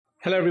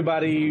Hello,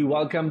 everybody.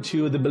 Welcome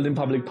to the Build in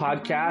Public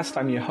podcast.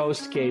 I'm your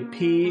host,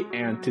 KP,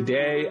 and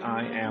today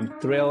I am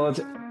thrilled,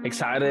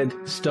 excited,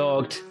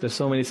 stoked. There's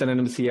so many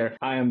synonyms here.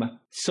 I am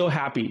so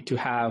happy to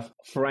have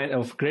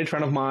a great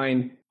friend of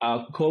mine,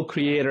 a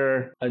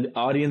co-creator, an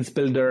audience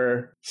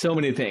builder, so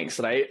many things,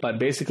 right? But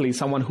basically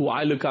someone who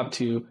I look up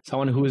to,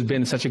 someone who has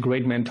been such a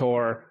great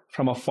mentor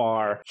from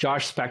afar,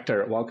 Josh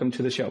Spector. Welcome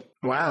to the show.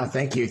 Wow.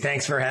 Thank you.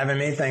 Thanks for having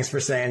me. Thanks for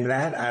saying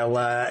that.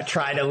 I'll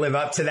try to live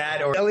up to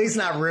that, or at least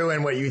not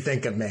ruin what you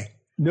think of me.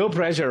 No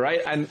pressure,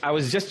 right? And I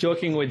was just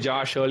joking with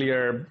Josh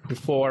earlier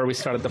before we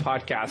started the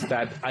podcast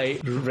that I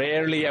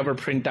rarely ever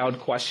print out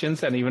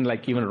questions and even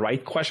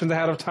write questions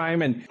ahead of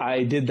time. And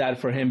I did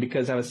that for him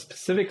because I was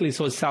specifically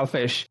so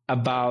selfish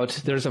about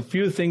there's a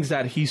few things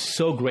that he's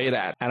so great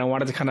at. And I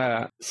wanted to kind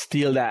of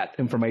steal that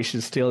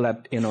information, steal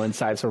that,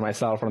 insights for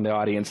myself from the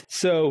audience.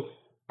 So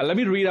let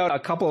me read out a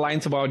couple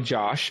lines about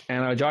Josh.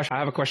 And Josh, I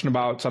have a question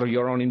about sort of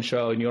your own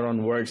intro in your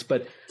own words.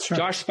 But sure.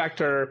 Josh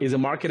Spector is a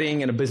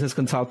marketing and a business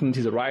consultant.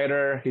 He's a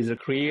writer. He's a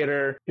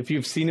creator. If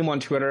you've seen him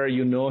on Twitter,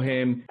 you know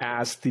him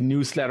as the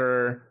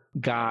newsletter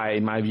guy,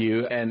 in my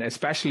view, and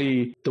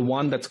especially the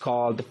one that's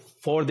called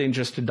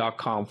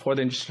fortheinterested.com.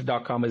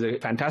 Fortheinterested.com is a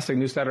fantastic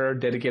newsletter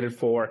dedicated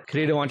for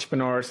creative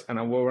entrepreneurs. And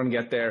we're going to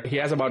get there. He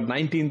has about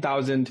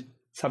 19,000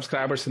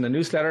 subscribers in the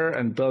newsletter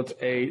and built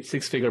a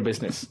six-figure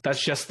business.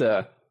 That's just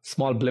the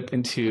small blip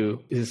into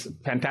his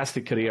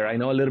fantastic career. I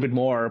know a little bit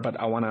more, but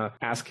I want to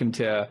ask him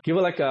to give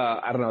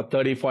a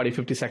 30, 40,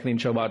 50 second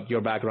intro about your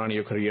background,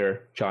 your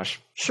career,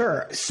 Josh.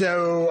 Sure.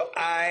 So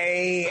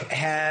I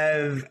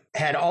have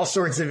had all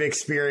sorts of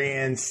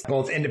experience,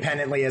 both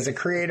independently as a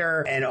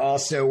creator and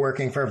also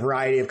working for a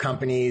variety of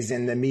companies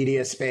in the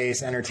media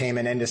space,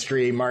 entertainment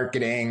industry,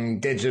 marketing,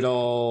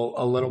 digital,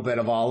 a little bit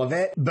of all of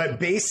it. But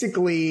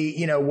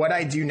basically, what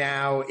I do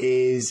now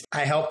is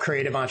I help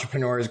creative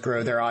entrepreneurs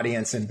grow their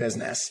audience and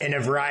business in a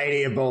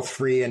variety of both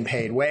free and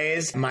paid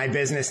ways. My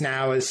business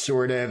now is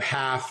sort of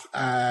half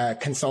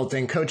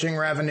consulting coaching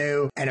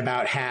revenue and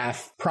about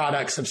half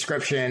product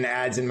subscription,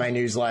 ads in my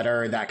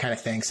newsletter, that kind of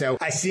thing. So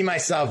I see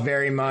myself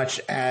very much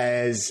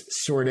as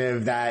sort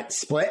of that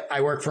split.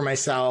 I work for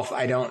myself.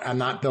 I'm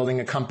not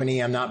building a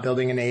company. I'm not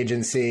building an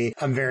agency.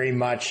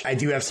 I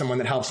do have someone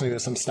that helps me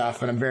with some stuff,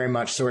 but I'm very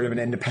much sort of an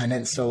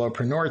independent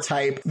solopreneur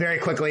type. Very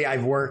quickly,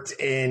 I've worked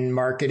in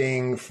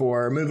marketing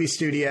for movie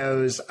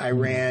studios. I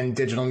ran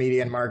digital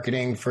media and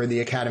marketing for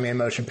the Academy of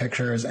Motion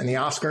Pictures and the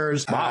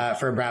Oscars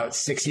for about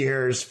 6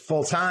 years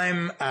full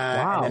time,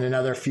 and then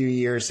another few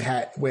years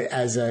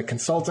as a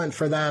consultant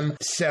for them.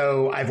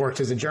 So I've worked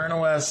as a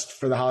journalist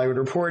for the Hollywood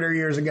Reporter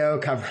years ago,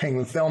 covering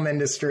the film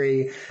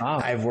industry.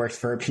 Wow. I've worked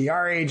for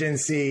PR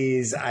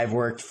agencies. I've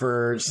worked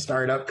for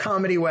startup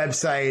comedy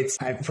websites.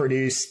 I've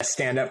produced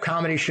stand-up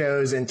comedy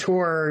shows and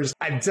tours.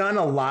 I've done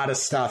a lot of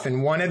stuff.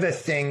 And one of the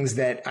things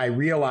that I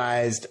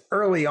realized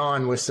early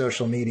on was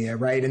social media,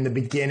 right? In the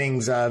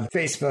beginnings of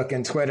Facebook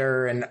and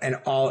Twitter and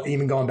all,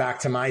 even going back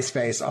to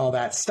MySpace, all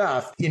that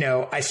stuff,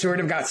 I sort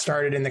of got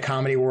started in the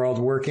comedy world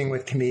working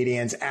with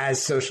comedians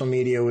as social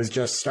media was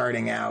just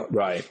starting out.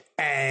 Right.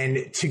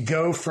 And to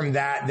go from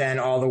that then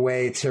all the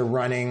way to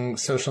running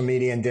social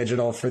media and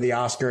digital for the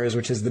Oscars,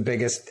 which is the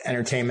biggest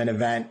entertainment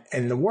event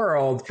in the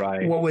world.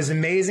 Right. What was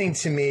amazing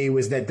to me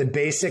was that the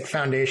basic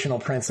foundational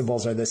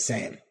principles are the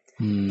same.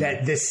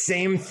 That the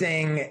same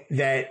thing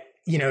that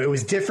it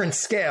was different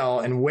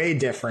scale and way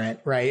different,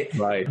 right?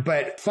 Right.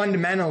 But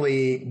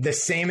fundamentally, the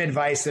same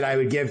advice that I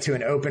would give to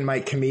an open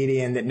mic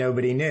comedian that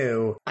nobody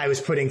knew, I was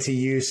putting to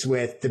use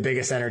with the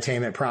biggest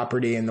entertainment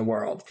property in the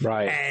world.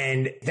 Right.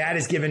 And that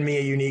has given me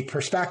a unique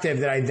perspective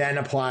that I then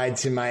applied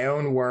to my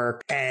own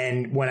work.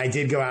 And when I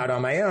did go out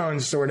on my own,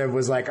 sort of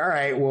was like, all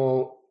right,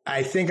 well,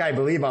 I think I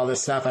believe all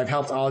this stuff. I've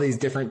helped all these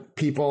different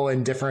people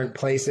in different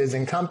places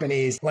and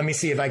companies. Let me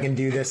see if I can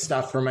do this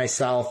stuff for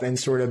myself and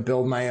sort of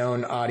build my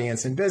own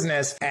audience and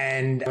business.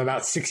 And I'm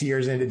about 6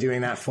 years into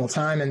doing that full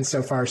time. And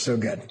so far, so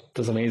good.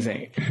 That's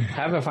amazing. I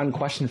have a fun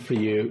question for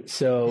you.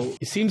 So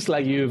it seems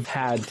like you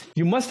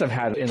must have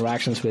had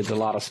interactions with a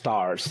lot of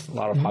stars, a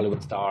lot of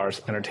Hollywood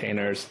stars,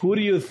 entertainers. Who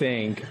do you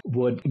think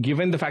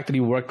given the fact that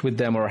you worked with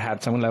them or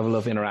had some level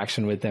of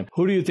interaction with them,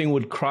 who do you think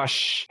would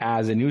crush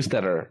as a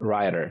newsletter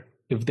writer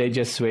if they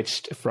just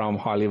switched from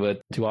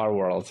Hollywood to our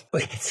world?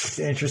 It's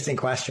an interesting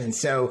question.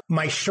 So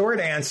my short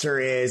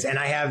answer is, and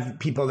I have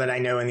people that I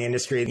know in the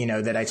industry,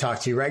 that I talk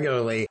to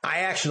regularly. I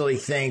actually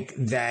think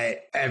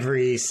that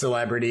every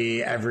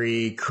celebrity,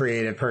 every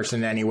creative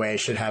person anyway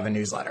should have a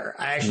newsletter.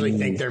 I actually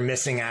think they're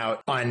missing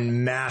out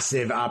on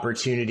massive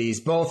opportunities,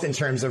 both in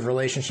terms of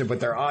relationship with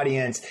their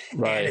audience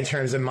and in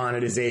terms of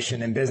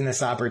monetization and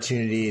business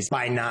opportunities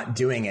by not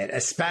doing it,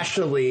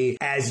 especially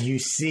as you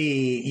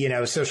see,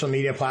 social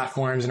media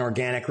platforms and organic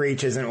organic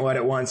reach isn't what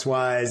it once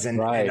was, and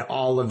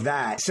all of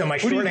that. So my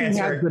short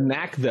answer has the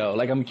knack though.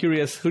 Like, I'm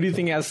curious, who do you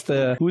think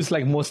who's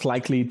like most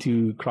likely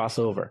to cross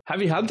over?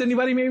 Have you helped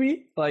anybody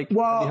maybe? Like,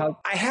 well,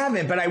 I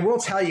haven't, but I will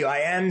tell you, I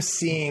am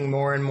seeing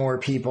more and more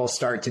people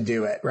start to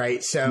do it,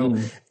 right? So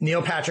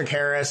Neil Patrick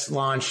Harris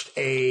launched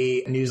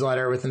a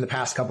newsletter within the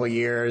past couple of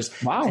years.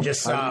 Wow. I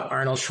just saw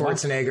Arnold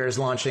Schwarzenegger is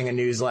launching a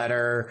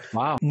newsletter.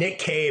 Wow. Nick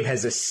Cave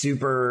has a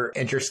super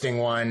interesting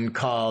one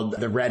called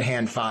the Red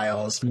Hand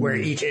Files, where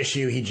each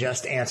issue he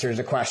just answers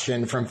a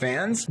question from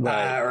fans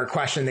or a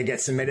question that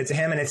gets submitted to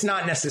him. And it's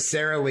not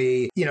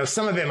necessarily,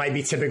 some of it might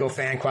be typical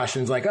fan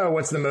questions like, oh,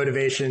 what's the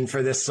motivation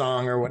for this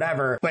song or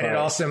whatever. But it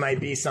also might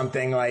be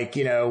something like,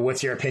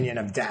 what's your opinion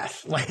of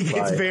death? Like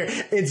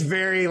it's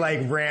very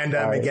like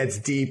random. It gets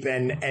deep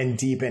and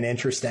deep and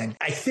interesting.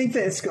 I think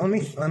that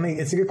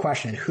it's a good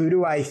question. Who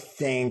do I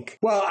think?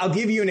 Well, I'll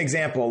give you an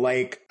example.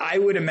 Like, I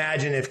would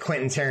imagine if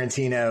Quentin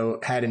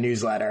Tarantino had a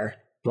newsletter,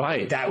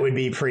 that would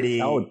be pretty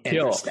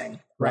interesting.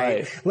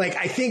 Right. Like,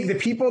 I think the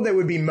people that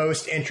would be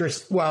most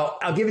well,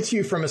 I'll give it to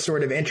you from a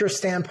sort of interest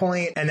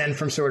standpoint and then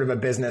from sort of a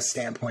business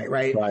standpoint,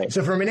 right?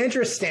 So from an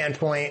interest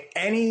standpoint,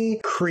 any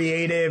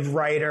creative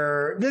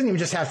writer, doesn't even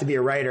just have to be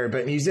a writer,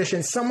 but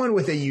musician, someone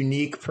with a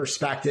unique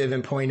perspective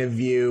and point of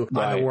view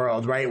on the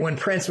world, right? When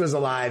Prince was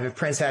alive, if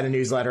Prince had a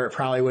newsletter, it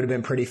probably would have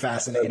been pretty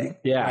fascinating.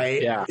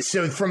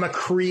 So from a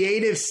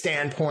creative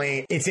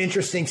standpoint, it's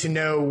interesting to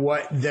know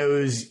what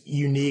those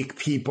unique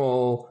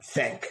people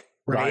think.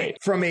 Right.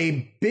 From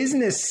a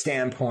business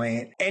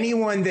standpoint,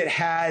 anyone that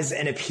has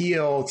an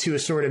appeal to a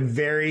sort of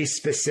very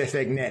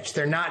specific niche,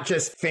 they're not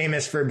just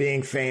famous for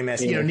being famous.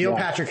 Neil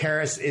Patrick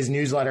Harris's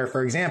newsletter,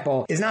 for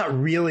example, is not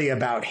really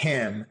about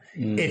him.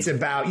 It's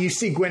about, you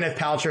see Gwyneth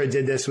Paltrow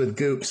did this with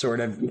Goop, sort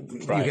of,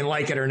 you can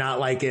like it or not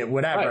like it,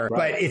 whatever.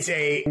 But it's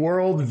a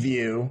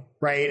worldview.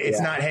 Right. It's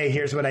not, hey,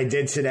 here's what I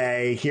did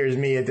today. Here's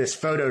me at this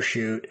photo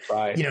shoot.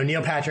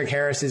 Neil Patrick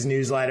Harris's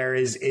newsletter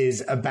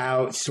is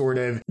about sort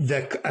of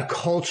a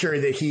culture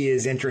that he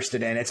is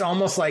interested in. It's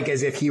almost like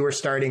as if he were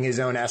starting his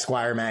own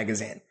Esquire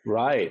magazine.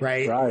 Right.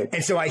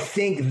 And so I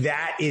think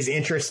that is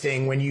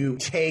interesting when you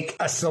take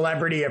a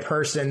celebrity, a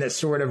person that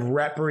sort of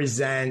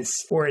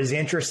represents or is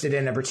interested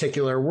in a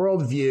particular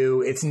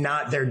worldview. It's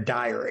not their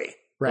diary.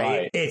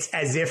 Right. It's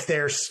as if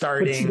they're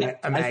starting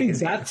a magazine. I think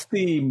that's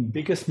the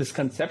biggest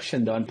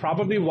misconception, though, and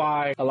probably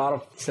why a lot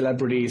of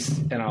celebrities,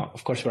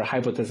 of course, we're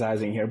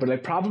hypothesizing here, but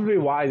like probably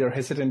why they're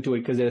hesitant to it,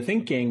 because they're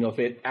thinking of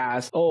it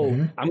as,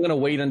 I'm going to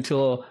wait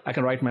until I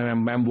can write my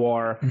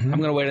memoir. I'm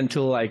going to wait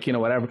until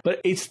whatever. But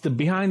it's the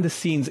behind the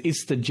scenes.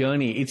 It's the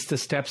journey. It's the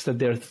steps that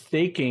they're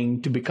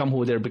taking to become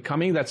who they're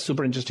becoming. That's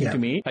super interesting to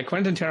me. Like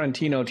Quentin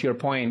Tarantino, to your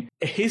point,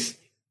 his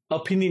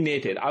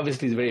opinionated.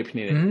 Obviously, it's very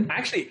opinionated.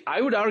 Actually, I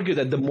would argue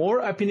that the more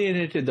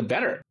opinionated, the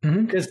better.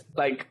 Because,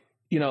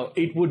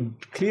 it would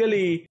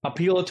clearly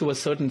appeal to a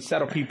certain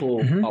set of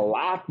people a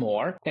lot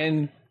more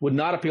and would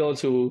not appeal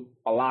to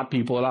a lot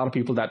of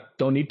people that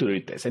don't need to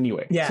read this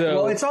anyway.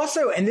 Well, it's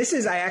also, and this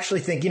is, I actually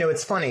think,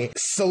 it's funny.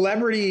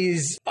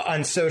 Celebrities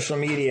on social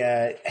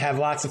media have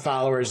lots of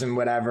followers and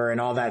whatever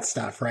and all that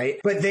stuff, right?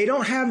 But they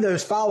don't have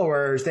those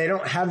followers. They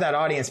don't have that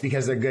audience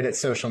because they're good at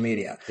social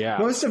media.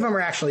 Most of them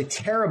are actually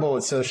terrible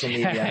at social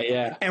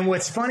media. And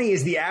what's funny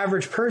is the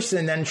average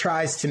person then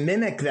tries to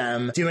mimic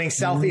them doing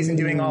selfies and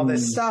doing all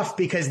this stuff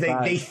because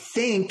they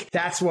think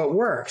that's what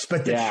works.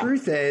 But the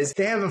truth is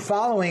they have a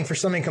following for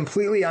something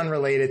completely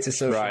unrelated to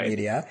social media.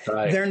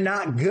 They're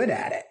not good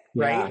at it.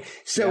 Right.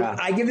 So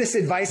I give this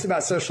advice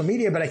about social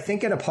media, but I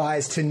think it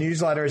applies to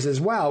newsletters as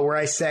well, where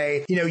I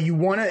say, you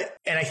want to,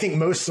 and I think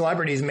most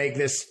celebrities make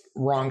this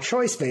wrong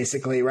choice,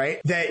 basically, right?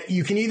 That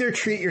you can either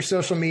treat your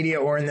social media,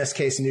 or in this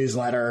case,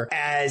 newsletter,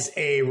 as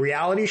a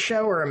reality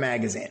show or a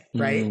magazine,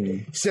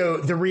 right? So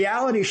the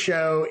reality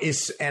show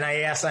is, and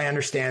I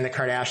understand that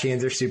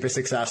Kardashians are super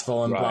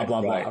successful and blah,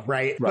 blah, blah,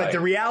 right? But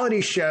the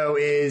reality show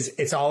is,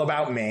 it's all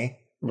about me.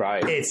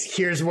 It's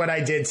here's what I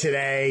did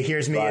today.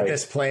 Here's me at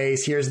this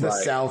place. Here's the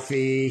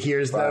selfie.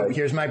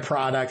 Here's my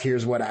product.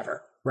 Here's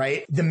whatever.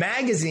 Right. The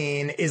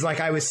magazine is, like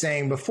I was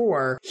saying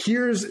before,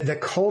 here's the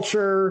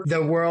culture,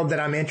 the world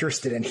that I'm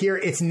interested in. Here,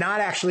 it's not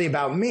actually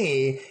about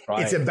me.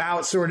 It's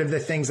about sort of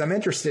the things I'm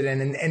interested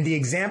in. And the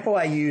example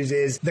I use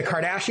is the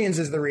Kardashians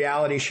is the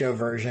reality show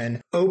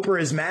version.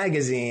 Oprah's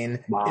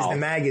magazine is the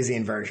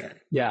magazine version.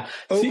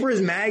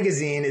 Oprah's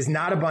magazine is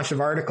not a bunch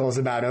of articles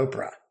about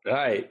Oprah.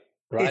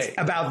 It's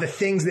about the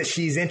things that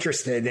she's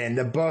interested in,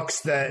 the books,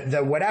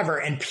 the whatever,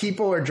 and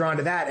people are drawn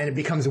to that, and it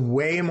becomes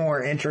way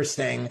more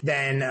interesting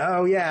than,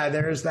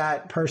 there's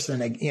that person,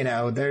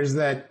 there's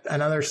that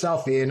another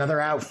selfie,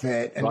 another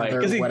outfit,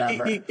 another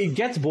whatever. It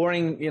gets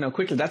boring,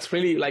 quickly. That's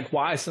really like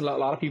why a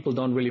lot of people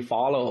don't really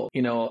follow,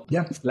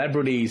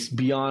 celebrities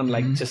beyond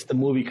like just the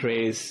movie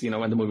craze,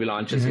 when the movie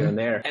launches here and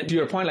there. And to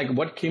your point, like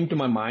what came to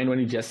my mind when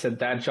you just said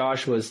that,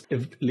 Josh, was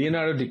if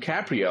Leonardo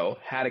DiCaprio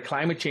had a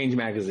climate change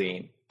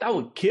magazine, that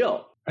would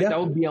kill. That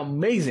would be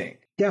amazing.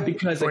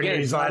 Because or again,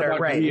 newsletter,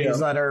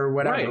 newsletter,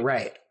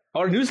 whatever,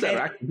 Or newsletter.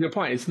 Actually, to your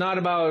point, it's not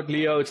about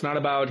Leo. It's not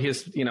about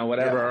his,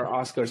 whatever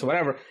Oscars or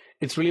whatever.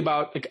 It's really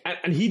about, like,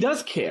 and he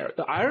does care.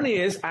 The irony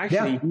is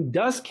actually he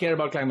does care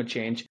about climate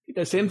change.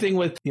 The same thing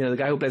with, the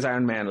guy who plays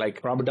Iron Man,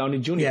 like Robert Downey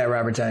Jr. Yeah,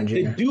 Robert Downey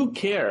Jr. They do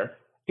care.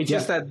 It's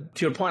just that,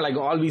 to your point, like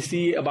all we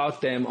see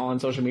about them on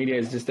social media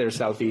is just their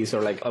selfies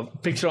or like a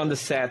picture on the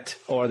set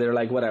or they're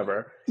like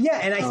whatever. Yeah,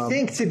 and I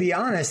think, to be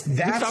honest,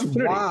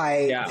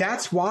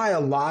 that's why a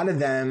lot of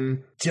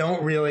them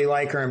don't really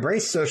like or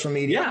embrace social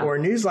media or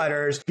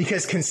newsletters,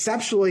 because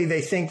conceptually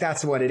they think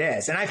that's what it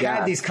is. And I've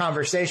had these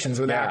conversations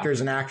with actors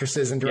and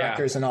actresses and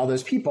directors and all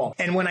those people.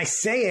 And when I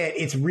say it,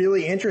 it's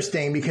really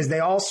interesting because they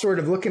all sort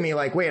of look at me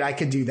like, wait, I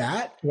could do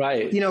that?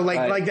 Right.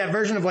 Like that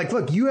version of like,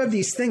 look, you have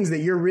these things that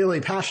you're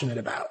really passionate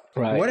about.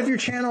 Right. What if your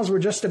channels were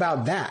just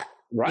about that?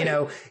 Right.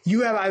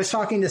 I was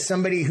talking to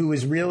somebody who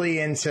was really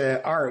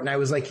into art, and I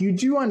was like, you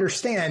do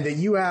understand that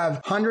you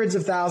have hundreds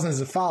of thousands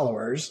of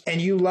followers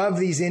and you love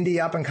these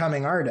indie up and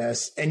coming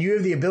artists and you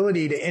have the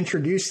ability to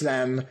introduce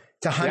them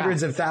to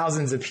hundreds of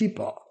thousands of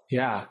people.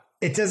 Yeah.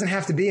 It doesn't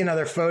have to be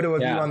another photo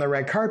of you on the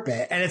red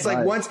carpet. And it's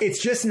like once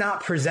it's just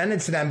not presented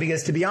to them,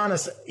 because to be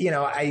honest,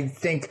 I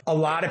think a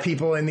lot of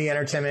people in the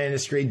entertainment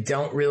industry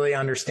don't really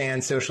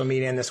understand social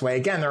media in this way.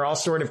 Again, they're all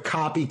sort of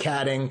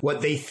copycatting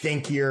what they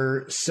think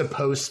you're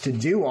supposed to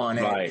do on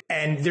it. Right.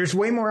 And there's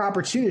way more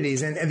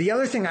opportunities. And the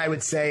other thing I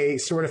would say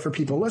sort of for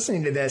people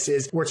listening to this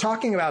is we're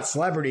talking about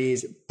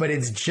celebrities, but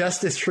it's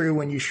just as true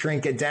when you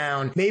shrink it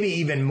down, maybe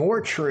even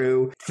more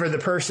true for the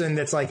person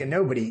that's like a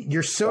nobody.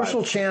 Your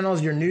social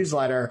channels, your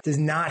newsletter does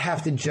not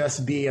have to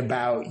just be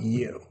about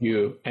you.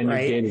 You and your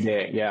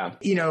day-to-day,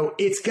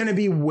 it's going to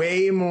be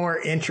way more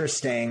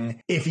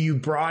interesting if you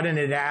broaden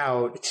it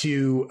out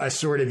to a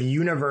sort of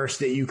universe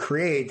that you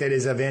create that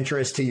is of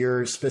interest to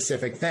your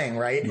specific thing,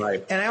 right?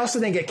 And I also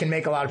think it can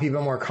make a lot of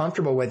people more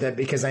comfortable with it,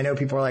 because I know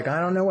people are like,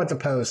 I don't know what to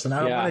post and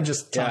I don't want to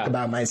just talk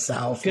about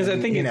myself. Because I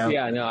think,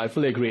 I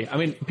fully agree. I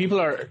mean, people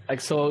are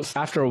like, so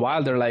after a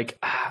while, they're like,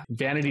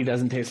 vanity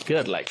doesn't taste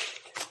good. Like,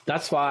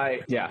 that's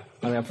why,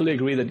 I fully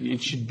agree that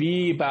it should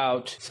be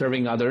about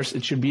serving others.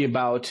 It should be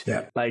about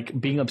like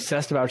being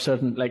obsessed about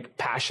certain like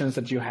passions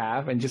that you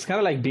have, and just kind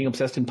of like being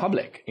obsessed in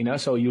public,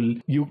 so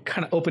you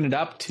kind of open it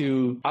up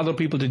to other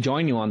people to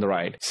join you on the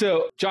ride.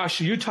 So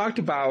Josh, you talked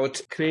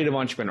about creative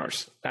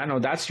entrepreneurs. I know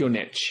that's your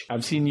niche.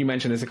 I've seen you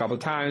mention this a couple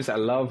of times. I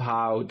love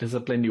how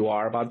disciplined you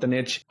are about the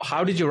niche.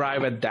 How did you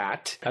arrive at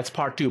that? That's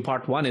part 2.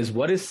 Part 1 is,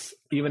 what is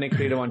even a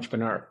creative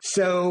entrepreneur?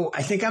 So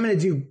I think I'm going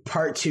to do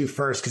part 2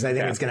 first, because I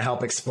think it's going to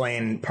help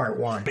explain part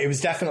 1. It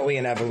was definitely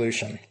an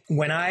evolution.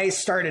 When I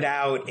started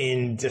out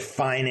in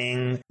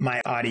defining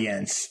my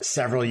audience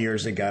several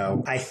years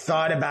ago, I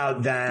thought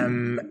about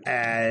them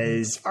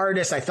as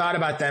artists. I thought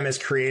about them as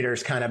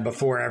creators kind of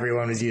before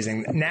everyone was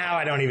using. Now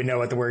I don't even know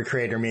what the word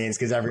creator means,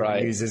 because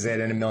everyone uses it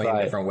in a million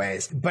different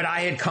ways. But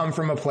I had come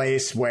from a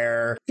place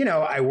where,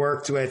 I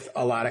worked with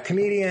a lot of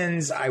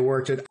comedians. I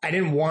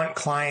didn't want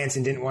clients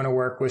and didn't want to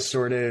work with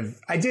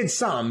I did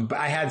some, but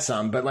I had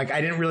some, but like, I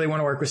didn't really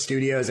want to work with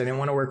studios. I didn't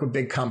want to work with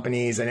big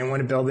companies. I didn't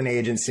want to build an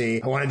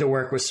agency. I wanted to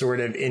work with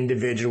sort of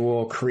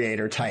individual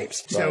creator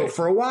types. So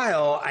for a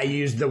while, I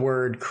used the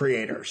word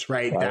creators,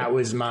 right? That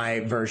was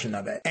my version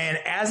of it. And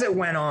as it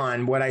went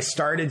on, what I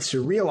started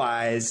to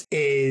realize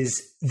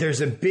is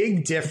there's a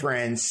big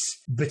difference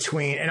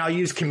between, and I'll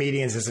use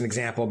comedians as an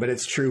example, but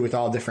it's true with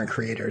all different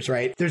creators,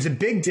 right? There's a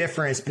big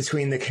difference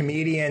between the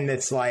comedian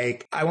that's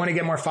like, I want to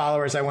get more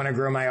followers. I want to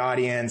grow my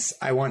audience.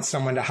 I want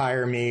someone to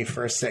hire me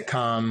for a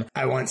sitcom.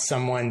 I want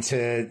someone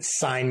to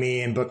sign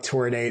me and book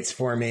tour dates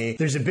for me.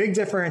 There's a big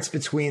difference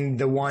between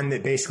the one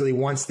that basically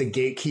wants the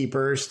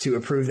gatekeepers to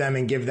approve them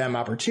and give them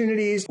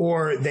opportunities,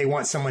 or they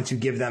want someone to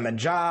give them a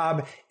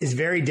job, is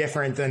very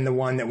different than the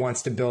one that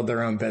wants to build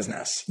their own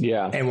business.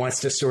 And wants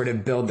to sort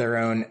of build their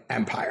own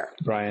empire.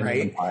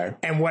 Empire.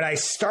 And what I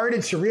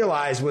started to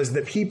realize was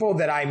the people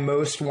that I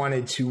most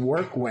wanted to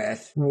work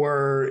with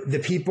were the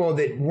people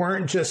that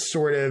weren't just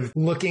sort of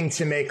looking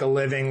to make a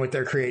living with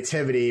their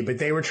creativity, but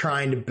they were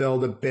trying to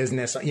build a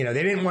business. They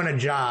didn't want a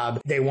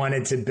job. They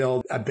wanted to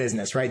build a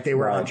business, right? They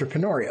were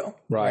entrepreneurial,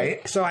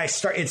 right? So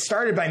it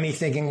started by me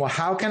thinking, well,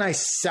 how can I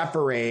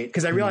separate?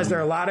 Because I realized there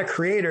are a lot of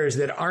creators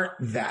that aren't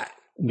that,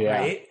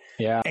 right?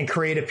 And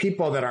creative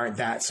people that aren't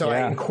that. So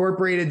I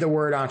incorporated the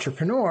word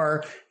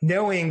entrepreneur,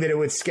 knowing that it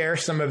would scare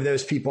some of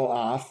those people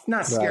off,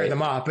 not scare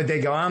them off, but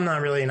they go, I'm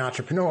not really an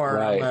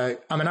entrepreneur.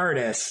 I'm an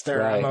artist,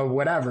 or I'm a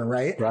whatever.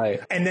 Right.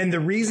 And then the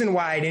reason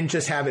why I didn't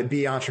just have it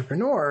be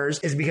entrepreneurs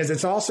is because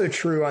it's also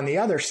true on the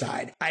other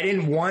side. I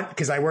didn't want,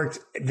 because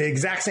the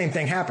exact same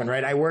thing happened,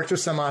 right? I worked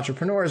with some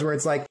entrepreneurs where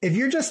it's like, if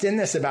you're just in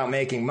this about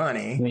making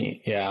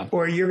money,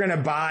 or you're going to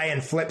buy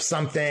and flip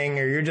something,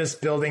 or you're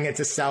just building it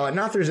to sell it,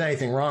 not there's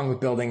anything wrong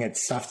with building it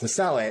stuff to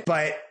sell it.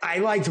 But I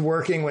liked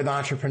working with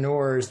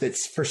entrepreneurs that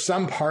for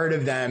some part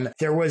of them,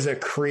 there was a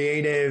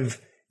creative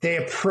they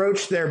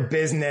approach their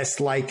business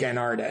like an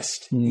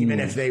artist, even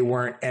if they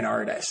weren't an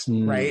artist,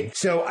 right?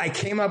 So I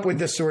came up with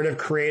this sort of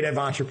creative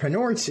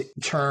entrepreneur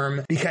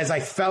term because I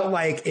felt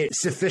like it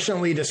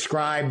sufficiently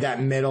described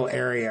that middle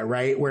area,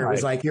 right? Where it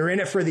was like, you're in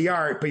it for the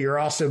art, but you're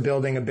also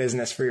building a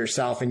business for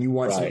yourself and you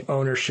want some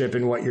ownership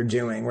in what you're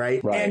doing,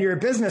 right? And you're a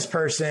business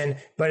person,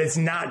 but it's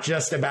not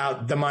just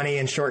about the money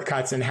and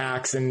shortcuts and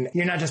hacks. And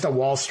you're not just a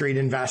Wall Street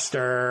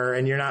investor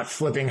and you're not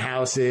flipping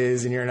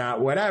houses and you're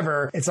not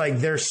whatever. It's like,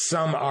 there's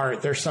some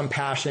art, there's some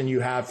passion you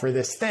have for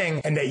this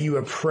thing and that you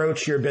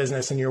approach your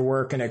business and your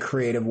work in a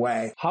creative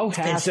way.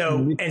 And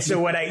so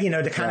what I,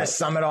 to kind of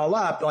sum it all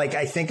up, like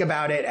I think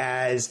about it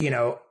as,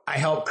 I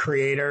help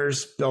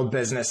creators build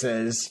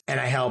businesses and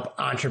I help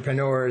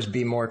entrepreneurs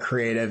be more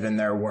creative in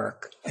their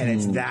work. And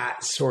it's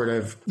that sort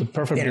of the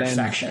perfect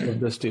intersection blend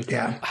of those two.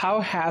 Yeah. How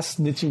has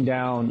niching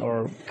down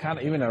or kind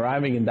of even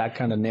arriving in that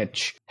kind of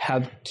niche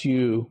helped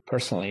you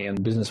personally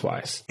and business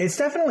wise? It's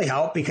definitely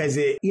helped because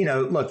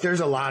look,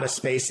 there's a lot of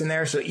space in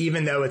there. So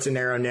even though it's a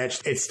narrow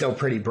niche, it's still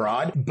pretty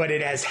broad, but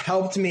it has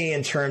helped me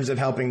in terms of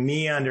helping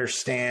me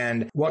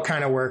understand what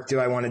kind of work do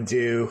I want to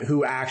do?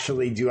 Who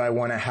actually do I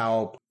want to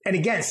help? And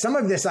again, some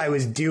of this I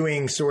was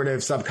doing sort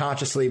of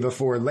subconsciously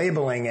before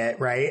labeling it,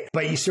 right?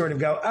 But you sort of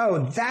go,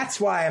 oh, that's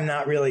why I'm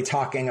not really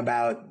talking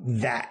about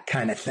that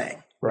kind of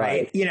thing.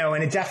 Right.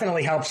 And it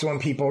definitely helps when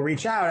people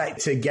reach out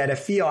to get a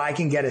feel. I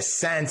can get a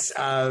sense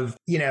of,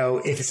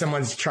 if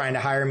someone's trying to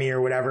hire me or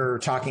whatever, or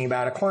talking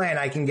about a client,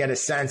 I can get a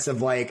sense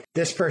of like,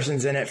 this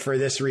person's in it for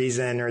this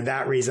reason or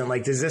that reason.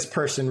 Like, does this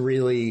person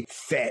really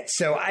fit?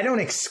 So I don't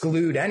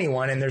exclude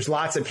anyone. And there's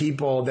lots of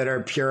people that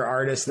are pure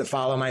artists that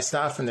follow my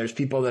stuff. And there's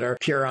people that are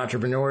pure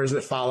entrepreneurs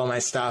that follow my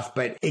stuff.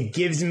 But it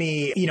gives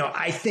me,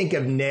 I think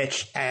of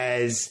niche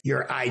as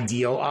your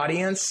ideal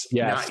audience,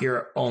 not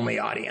your only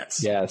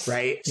audience. Yes.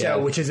 Right.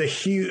 So, which is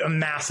a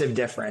massive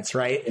difference,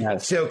 right?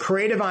 Yes. So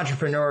creative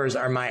entrepreneurs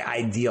are my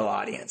ideal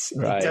audience.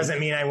 It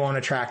doesn't mean I won't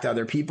attract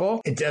other people.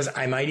 It does.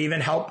 I might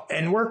even help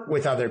and work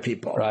with other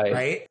people,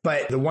 right?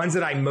 But the ones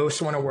that I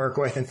most want to work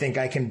with and think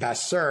I can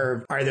best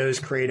serve are those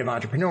creative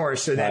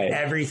entrepreneurs so that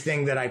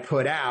everything that I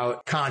put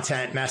out,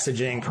 content,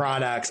 messaging,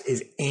 products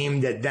is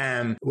aimed at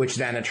them, which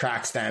then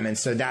attracts them. And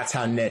so that's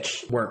how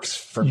niche works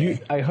for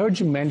me. I heard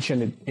you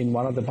mention it in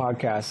one of the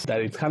podcasts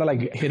that it's kind of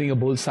like hitting a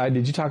bullseye.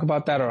 Did you talk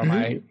about that or am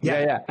I?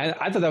 Yeah. And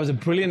I thought that was a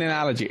brilliant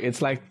analogy.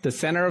 It's like the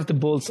center of the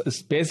bull's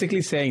is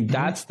basically saying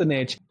that's the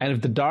niche. And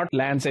if the dart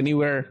lands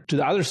anywhere to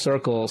the other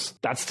circles,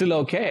 that's still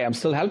okay. I'm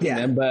still helping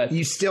them, but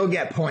you still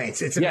get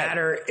points. It's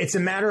a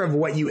matter of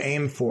what you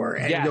aim for.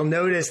 And you'll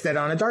notice that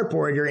on a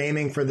dartboard, you're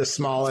aiming for the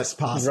smallest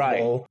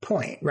possible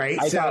point, right?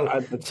 I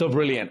thought that's so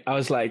brilliant. I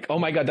was like, oh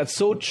my God, that's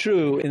so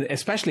true.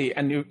 Especially,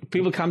 and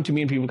people come to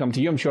me and people come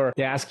to you, I'm sure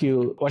they ask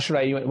you,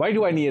 why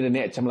do I need a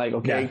niche? I'm like,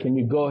 okay, can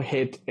you go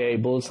hit a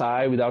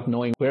bullseye without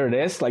knowing where it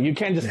is? Like you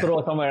can't just throw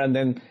it somewhere and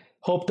then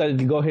hope that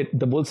it'll go hit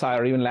the bullseye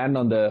or even land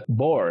on the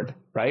board,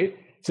 right?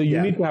 So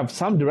you need to have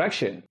some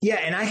direction. Yeah.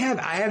 And I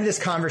have this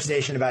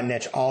conversation about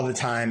niche all the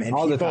time and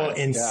people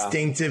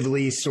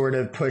instinctively sort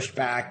of push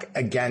back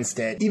against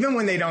it. Even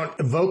when they don't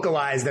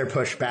vocalize their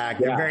pushback,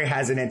 they're very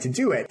hesitant to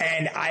do it.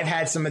 And I've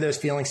had some of those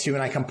feelings too,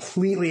 and I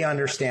completely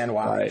understand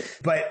why. Right.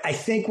 But I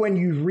think when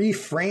you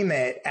reframe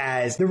it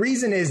as the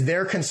reason is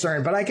they're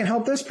concerned, but I can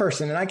help this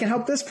person and I can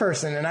help this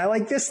person and I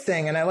like this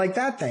thing and I like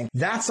that thing.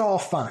 That's all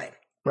fine.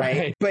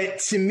 Right. But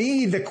to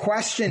me, the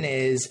question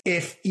is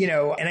if,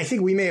 and I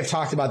think we may have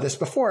talked about this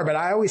before, but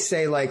I always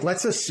say like,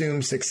 let's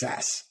assume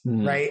success,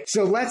 right?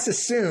 So let's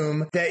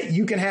assume that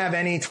you can have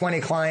any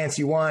 20 clients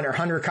you want or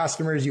 100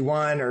 customers you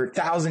want or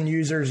 1,000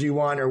 users you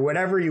want or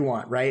whatever you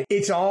want, right?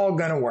 It's all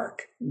going to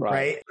work,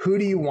 right? Who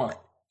do you want?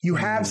 You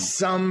have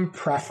some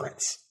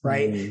preference,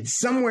 right?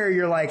 Somewhere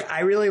you're like, I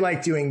really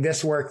like doing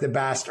this work the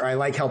best, or I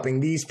like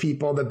helping these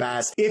people the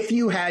best. If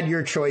you had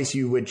your choice,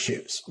 you would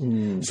choose.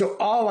 So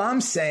all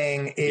I'm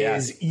saying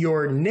is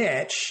your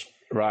niche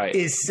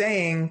is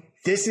saying,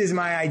 this is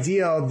my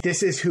ideal.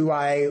 This is who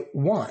I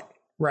want.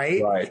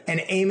 Right?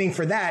 And aiming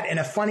for that. And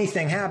a funny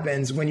thing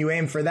happens when you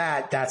aim for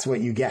that, that's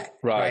what you get.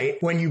 Right?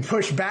 When you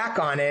push back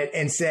on it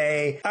and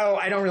say, oh,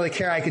 I don't really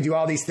care. I could do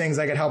all these things.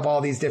 I could help all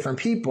these different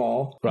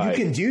people. You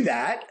can do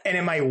that and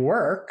it might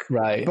work.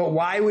 But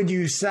why would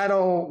you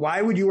settle?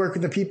 Why would you work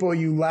with the people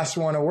you less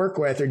want to work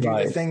with or do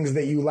the things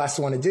that you less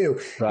want to do?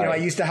 I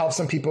used to help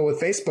some people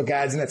with Facebook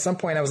ads. And at some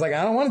point I was like,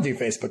 I don't want to do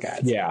Facebook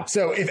ads.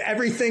 So if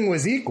everything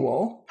was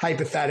equal,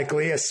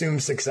 hypothetically, assume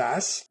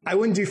success, I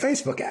wouldn't do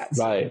Facebook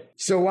ads.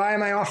 So why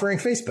am I offering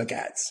Facebook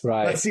ads?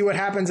 Let's see what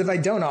happens if I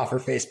don't offer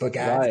Facebook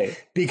ads.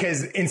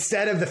 Because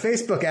instead of the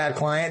Facebook ad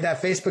client,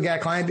 that Facebook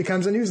ad client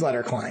becomes a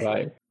newsletter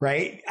client.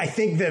 Right? I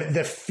think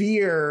the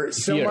fear,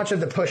 much of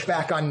the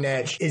pushback on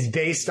niche is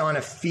based on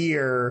a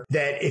fear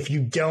that if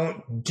you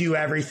don't do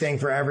everything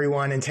for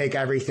everyone and take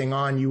everything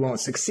on, you won't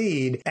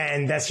succeed.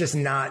 And that's just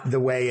not the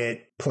way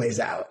it plays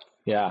out.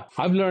 Yeah.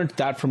 I've learned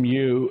that from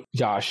you,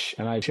 Josh,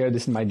 and I shared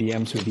this in my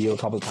DMs with you a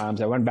couple of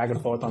times. I went back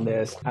and forth on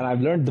this, and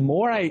I've learned the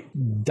more I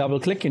double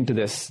click into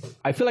this,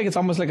 I feel like it's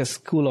almost like a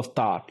school of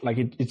thought. Like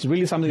it's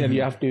really something that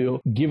you have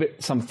to give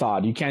it some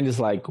thought. You can't just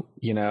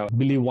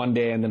believe one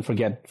day and then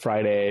forget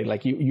Friday.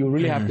 Like you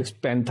really have to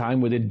spend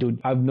time with it, dude.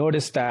 I've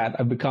noticed that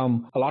I've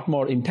become a lot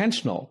more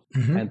intentional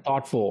and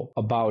thoughtful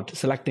about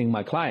selecting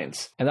my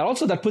clients. And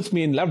that puts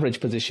me in leverage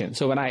position.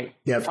 So when I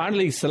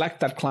finally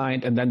select that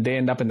client and then they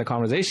end up in the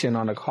conversation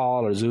on a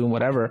call or Zoom,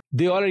 whatever,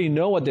 they already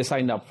know what they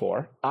signed up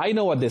for. I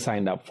know what they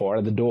signed up for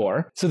at the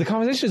door. So the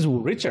conversation is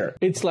richer.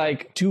 It's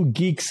like two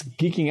geeks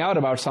geeking out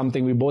about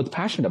something we're both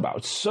passionate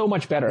about. So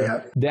much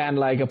better than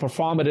like a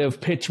performative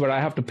pitch where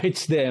I have to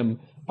pitch them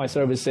my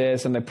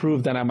services and I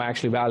prove that I'm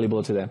actually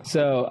valuable to them.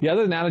 So the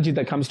other analogy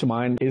that comes to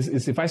mind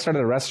is if I started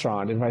a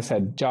restaurant, if I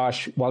said,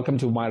 Josh, welcome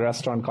to my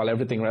restaurant called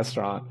Everything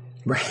Restaurant.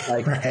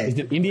 Is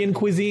it Indian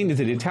cuisine? Is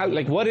it Italian?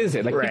 Like, what is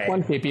it? Like, pick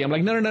one KP. I'm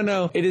like,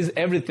 no. It is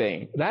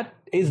everything. That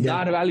is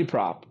not a value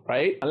prop,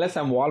 right? Unless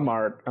I'm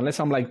Walmart, unless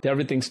I'm like the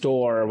everything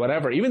store or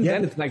whatever. Even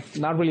then, it's like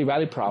not really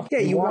value prop. Yeah,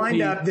 you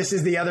wind up, this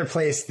is the other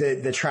place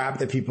that the trap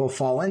that people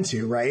fall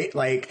into, right?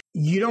 Like,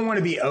 you don't want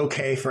to be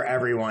okay for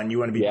everyone. You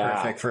want to be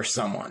perfect for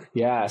someone.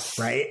 Yes.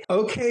 Right?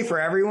 Okay for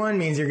everyone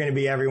means you're going to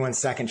be everyone's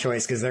second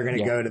choice because they're going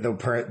to go to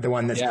the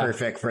one that's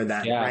perfect for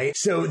them, right?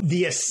 So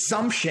the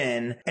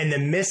assumption and the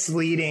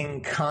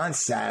misleading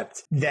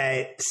concept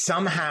that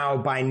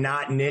somehow by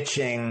not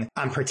niching,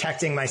 I'm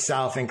protecting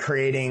myself and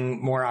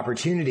creating more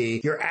opportunity,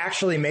 you're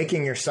actually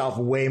making yourself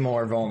way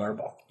more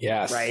vulnerable.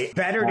 Yes. Right?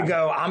 Better to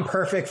go, I'm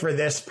perfect for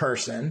this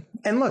person.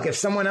 And look, if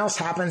someone else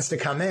happens to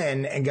come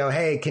in and go,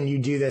 hey, can you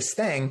do this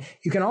thing?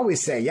 You can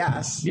always say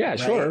yes. Yeah,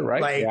 sure.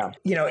 Right. Like,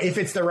 if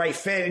it's the right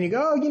fit and you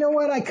go, oh, you know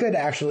what? I could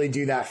actually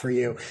do that for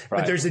you. Right.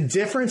 But there's a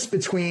difference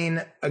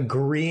between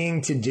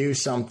agreeing to do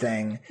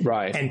something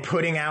and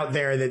putting out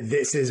there that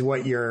this is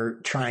what you're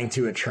trying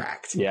to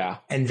attract. Yeah.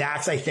 And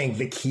that's, I think,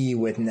 the key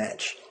with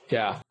niche.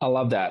 Yeah, I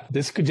love that.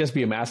 This could just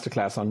be a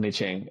masterclass on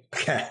niching.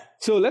 Okay.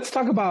 So let's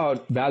talk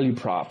about value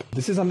prop.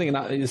 This is something,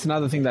 it's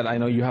another thing that I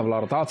know you have a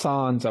lot of thoughts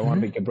on. So I want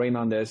to pick your brain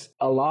on this.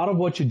 A lot of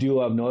what you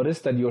do, I've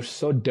noticed that you're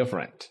so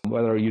different,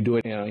 whether you do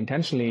it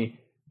intentionally.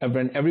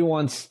 When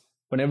everyone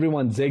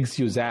zigs,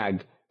 you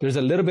zag. There's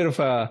a little bit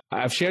of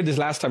I've shared this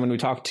last time when we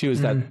talked too, is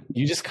that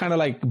you just kind of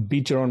like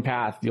beat your own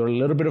path. You're a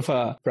little bit of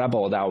a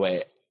rebel that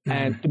way.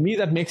 And to me,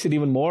 that makes it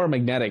even more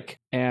magnetic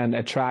and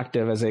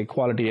attractive as a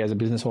quality as a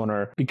business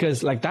owner,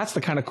 because like that's the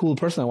kind of cool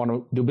person I want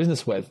to do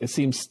business with. It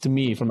seems to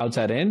me from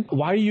outside in.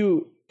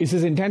 Is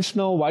this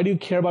intentional? Why do you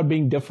care about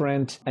being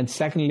different? And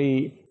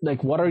secondly,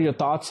 like, what are your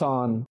thoughts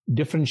on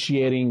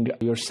differentiating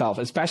yourself,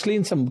 especially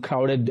in some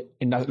crowded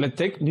industry? Let's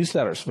take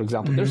newsletters, for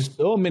example. There's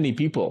so many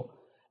people,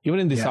 even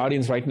in this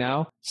audience right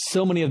now,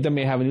 so many of them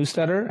may have a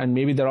newsletter and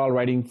maybe they're all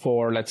writing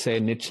for, let's say, a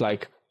niche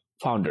like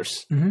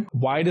founders.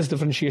 Why does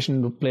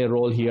differentiation play a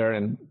role here?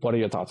 And what are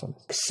your thoughts on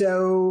this?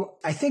 So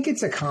I think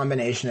it's a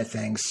combination of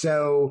things.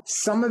 So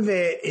some of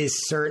it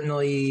is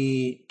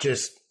certainly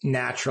just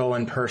natural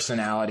and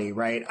personality,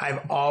 right?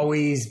 I've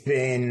always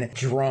been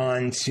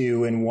drawn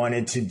to and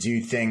wanted to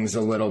do things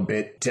a little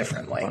bit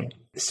differently.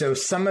 So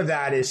some of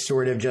that is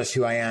sort of just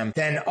who I am.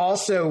 Then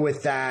also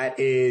with that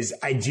is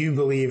I do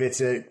believe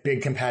it's a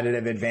big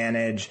competitive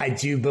advantage. I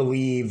do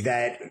believe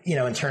that,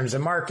 in terms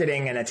of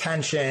marketing and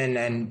attention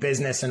and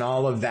business and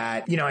all of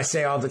that, I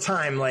say all the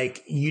time,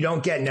 like, you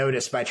don't get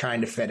noticed by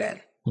trying to fit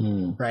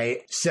in,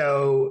 right?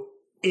 So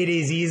it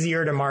is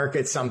easier to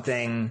market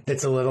something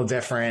that's a little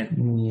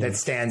different, that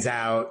stands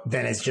out,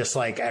 than it's just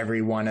like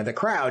every one of the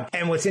crowd.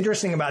 And what's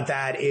interesting about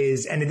that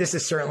is, and this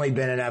has certainly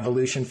been an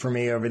evolution for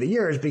me over the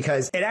years,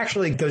 because it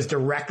actually goes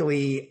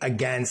directly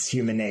against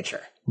human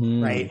nature.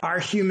 Right? Our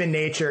human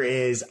nature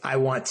is, I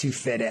want to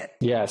fit in.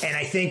 Yes. And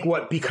I think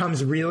what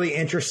becomes really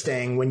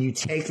interesting when you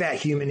take that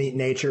human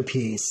nature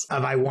piece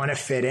of I want to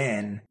fit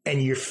in,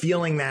 and you're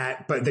feeling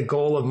that, but the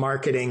goal of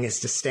marketing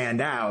is to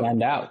stand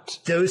out.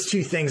 Those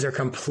two things are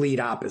complete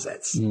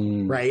opposites.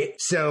 Right?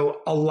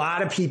 So a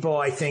lot of people,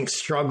 I think,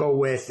 struggle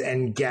with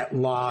and get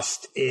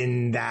lost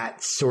in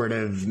that sort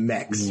of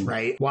mix,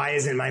 right? Why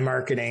isn't my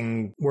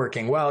marketing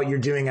working? Well, you're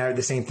doing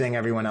the same thing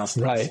everyone else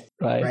does.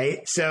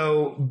 Right?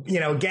 So,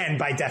 again,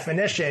 by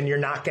definition, you're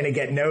not going to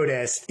get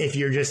noticed if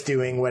you're just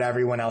doing what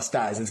everyone else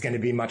does. It's going to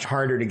be much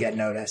harder to get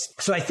noticed.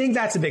 So I think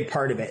that's a big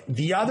part of it.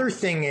 The other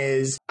thing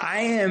is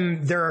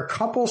there are a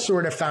couple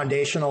sort of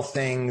foundational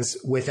things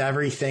with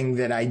everything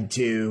that I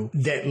do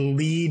that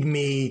lead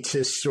me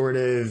to sort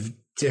of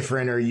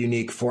different or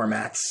unique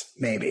formats,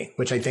 maybe,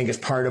 which I think is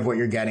part of what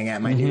you're getting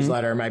at, my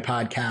newsletter, my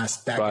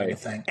podcast, that kind of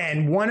thing.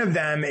 And one of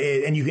them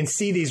is, and you can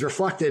see these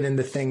reflected in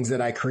the things that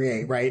I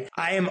create, right?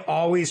 I am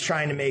always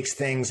trying to make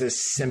things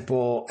as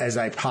simple as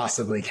I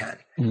possibly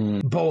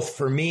can, both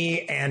for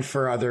me and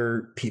for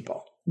other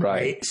people.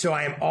 Right. So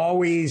I am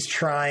always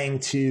trying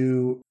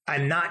to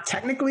I'm not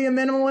technically a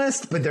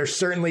minimalist, but there's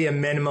certainly a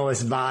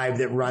minimalist vibe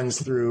that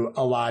runs through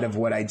a lot of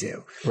what I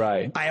do.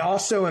 Right. I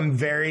also am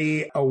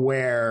very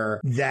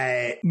aware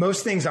that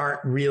most things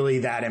aren't really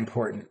that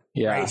important.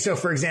 Yeah. Right. So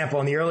for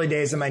example, in the early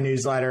days of my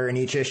newsletter, in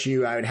each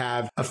issue, I would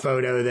have a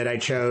photo that I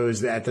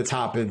chose at the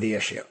top of the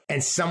issue.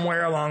 And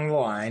somewhere along the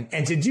line,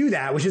 and to do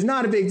that, which is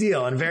not a big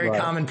deal and very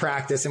common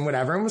practice and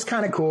whatever, and was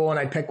kind of cool. And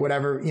I'd pick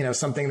whatever,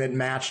 something that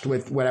matched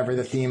with whatever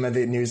the theme of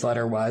the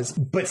newsletter was.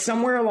 But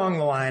somewhere along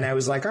the line, I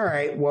was like, all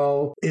right,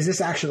 well, is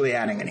this actually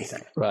adding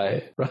anything?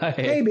 Right.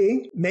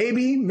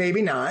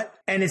 Maybe not.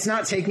 And it's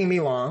not taking me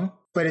long,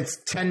 but it's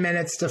 10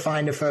 minutes to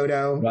find a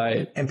photo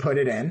and put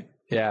it in.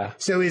 Yeah.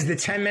 So is the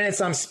 10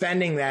 minutes I'm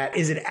spending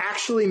is it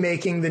actually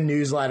making the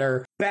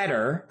newsletter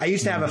better? I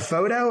used to have a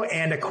photo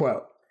and a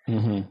quote.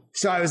 Mm-hmm.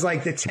 So I was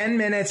like, the 10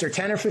 minutes or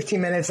 10 or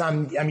 15 minutes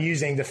I'm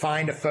using to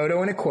find a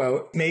photo and a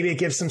quote, maybe it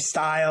gives some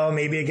style,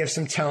 maybe it gives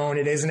some tone.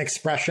 It is an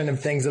expression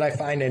of things that I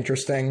find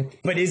interesting,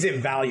 but is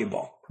it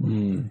valuable?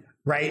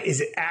 Right? Is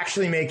it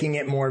actually making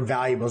it more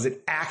valuable? Is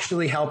it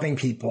actually helping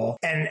people?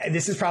 And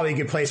this is probably a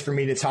good place for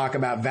me to talk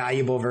about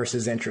valuable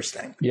versus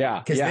interesting. Yeah.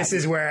 Because this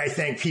is where I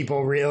think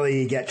people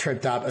really get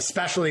tripped up,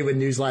 especially with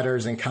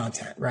newsletters and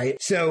content, right?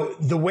 So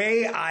the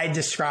way I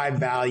describe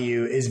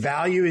value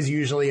is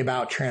usually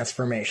about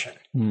transformation,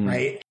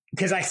 right?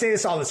 Because I say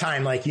this all the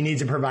time, like you need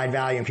to provide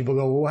value and people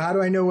go, well, how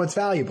do I know what's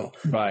valuable?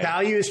 Right.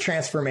 Value is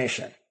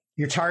transformation.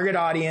 Your target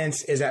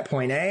audience is at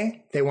point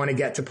A. They want to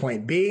get to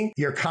point B.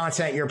 Your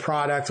content, your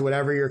product,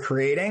 whatever you're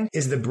creating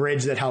is the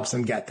bridge that helps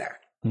them get there.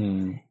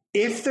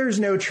 If there's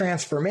no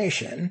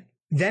transformation,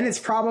 then it's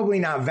probably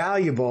not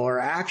valuable or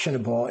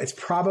actionable. It's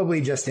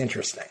probably just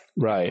interesting.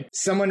 Right.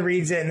 Someone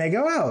reads it and they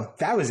go, oh,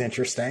 that was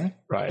interesting.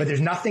 Right. But there's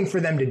nothing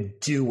for them to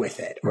do with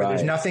it. Or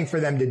there's nothing for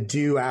them to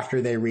do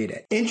after they read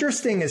it.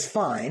 Interesting is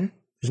fine.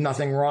 There's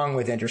nothing wrong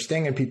with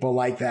interesting and people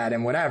like that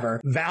and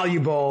whatever.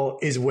 Valuable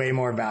is way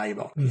more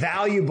valuable.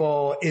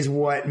 Valuable is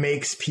what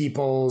makes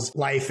people's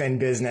life and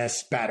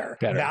business better.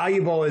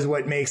 Valuable is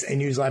what makes a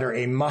newsletter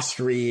a must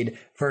read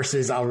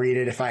versus I'll read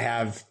it if I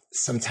have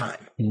some time,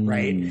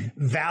 right?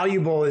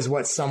 Valuable is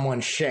what someone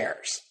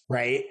shares.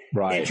 Right?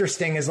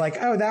 Interesting is like,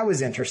 oh, that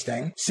was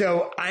interesting.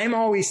 So I'm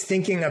always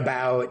thinking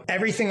about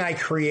everything I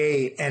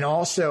create and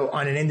also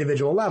on an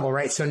individual level,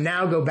 right? So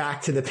now go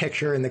back to the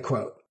picture and the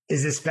quote.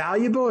 Is this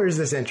valuable or is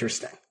this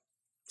interesting?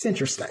 It's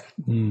interesting.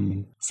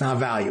 It's not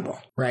valuable,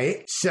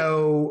 right?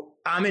 So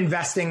I'm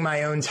investing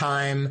my own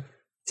time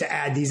to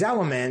add these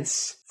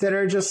elements that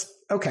are just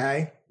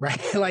okay,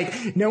 right?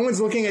 Like no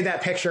one's looking at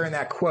that picture and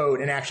that quote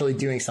and actually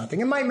doing something.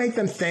 It might make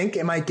them think.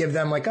 It might give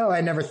them like, oh,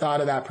 I never thought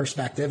of that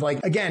perspective.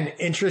 Like again,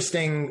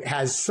 interesting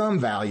has some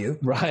value,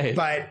 right?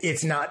 But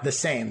it's not the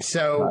same.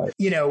 So,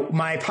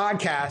 my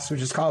podcast,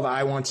 which is called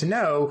I Want to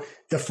Know,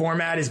 the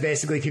format is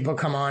basically people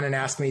come on and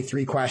ask me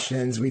 3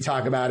 questions. We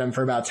talk about them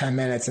for about 10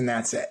 minutes and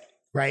that's it,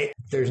 right?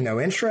 There's no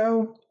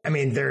intro. I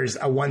mean, there's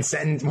a 1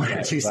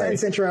 or 2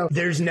 sentence intro.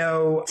 There's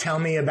no tell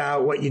me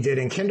about what you did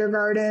in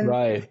kindergarten.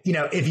 Right.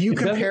 If you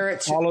compare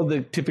it to follow the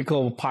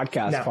typical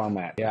podcast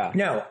format. Yeah.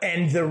 No.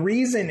 And the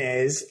reason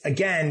is,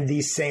 again,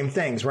 these same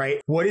things,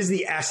 right? What is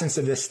the essence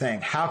of this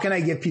thing? How can I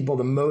give people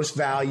the most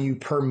value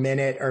per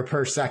minute or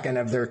per second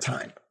of their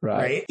time?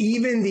 Right.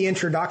 Even the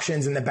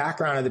introductions and the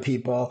background of the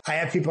people, I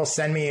have people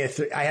send me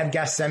I have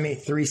guests send me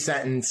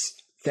 3-sentence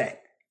thing.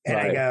 And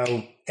I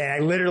go, and I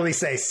literally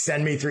say,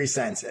 send me 3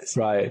 sentences.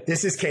 Right.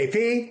 This is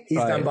KP. He's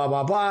done blah,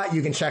 blah, blah.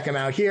 You can check him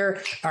out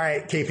here. All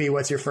right, KP,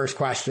 what's your first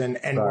question?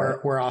 And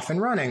we're off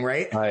and running,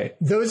 right? Right.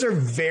 Those are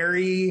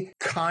very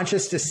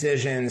conscious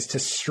decisions to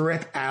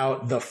strip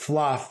out the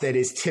fluff that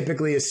is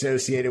typically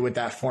associated with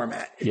that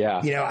format. Yeah.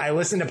 I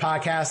listen to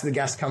podcasts, the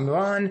guests come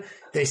on.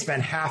 They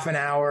spend half an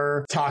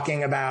hour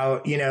talking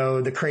about,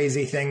 the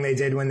crazy thing they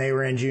did when they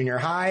were in junior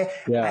high.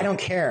 Yeah. I don't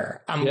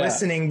care. I'm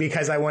listening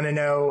because I want to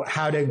know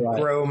how to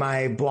grow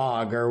my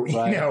blog or,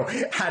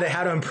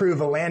 how to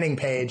improve a landing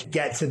page,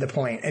 get to the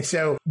point. And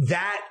so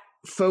that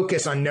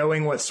focus on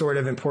knowing what's sort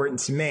of important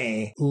to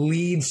me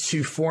leads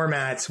to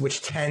formats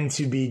which tend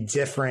to be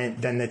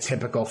different than the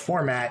typical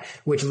format,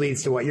 which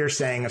leads to what you're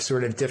saying of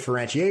sort of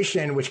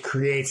differentiation, which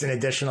creates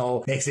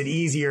makes it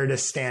easier to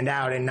stand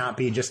out and not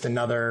be just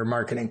another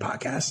marketing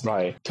podcast.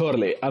 Right.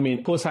 Totally. I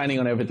mean, co-signing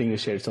on everything you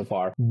shared so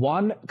far.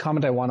 One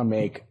comment I want to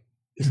make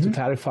is to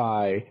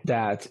clarify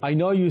that I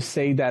know you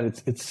say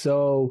that it's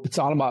all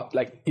about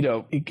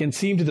it can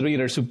seem to the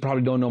readers who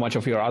probably don't know much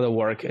of your other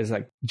work is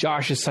like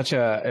Josh is such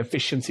a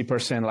efficiency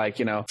person,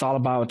 it's all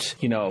about,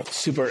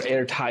 super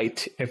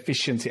airtight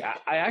efficiency.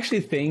 I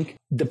actually think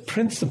the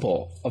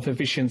principle of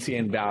efficiency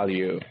and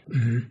value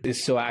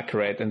is so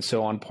accurate and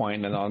so on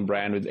point and on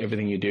brand with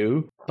everything you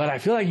do. But I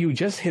feel like you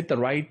just hit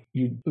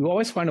you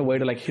always find a way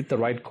to hit the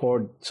right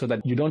chord so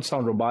that you don't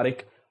sound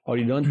robotic or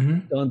you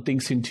don't turn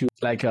things into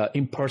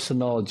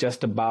impersonal,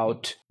 just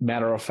about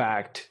matter of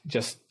fact,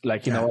 just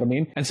you know what I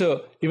mean? And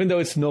so even though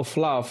it's no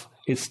fluff,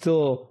 it's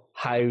still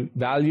high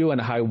value and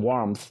high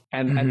warmth.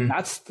 And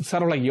that's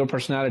sort of like your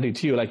personality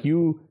too.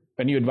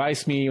 when you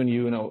advise me, when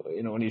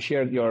when you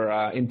share your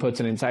inputs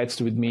and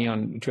insights with me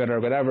on Twitter or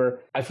whatever,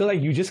 I feel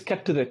like you just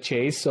cut to the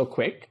chase so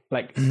quick,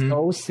 like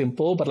so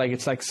simple, but like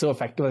it's like so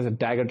effective as a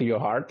dagger to your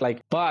heart.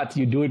 Like, but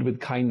you do it with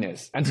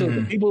kindness. And so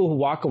the people who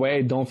walk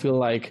away don't feel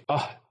like,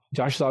 oh,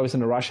 Josh is always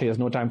in a rush. He has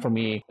no time for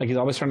me. Like he's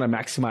always trying to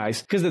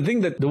maximize. Because the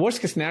thing that the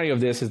worst case scenario of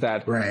this is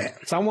that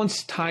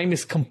someone's time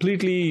is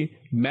completely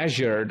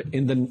measured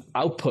in the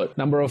output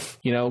number of,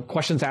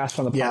 questions asked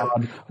on the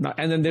pod.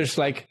 And then there's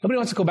like, nobody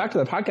wants to go back to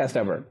the podcast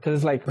ever. Because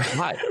it's like,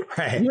 why?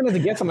 Even as a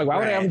guest, I'm like, why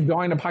would I ever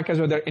join a podcast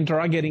where they're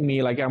interrogating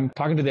me like I'm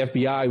talking to the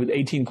FBI with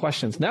 18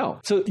 questions?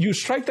 No. So you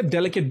strike the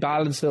delicate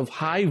balance of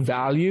high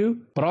value,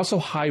 but also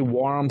high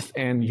warmth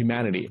and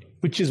humanity,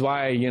 which is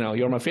why,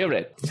 you're my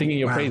favorite. Singing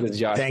your praises,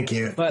 Josh. Thank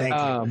you. But,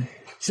 Thank you.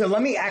 So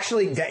let me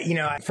actually,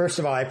 first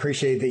of all, I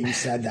appreciate that you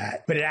said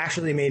that, but it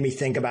actually made me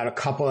think about a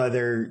couple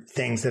other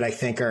things that I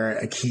think are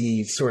a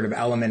key sort of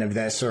element of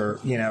this, or,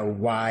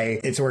 why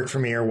it's worked for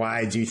me or why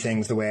I do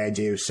things the way I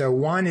do. So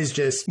one is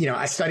just,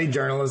 I studied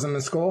journalism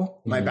in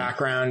school. My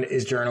background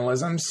is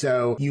journalism.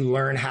 So you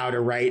learn how to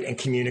write and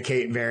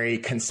communicate very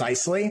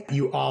concisely.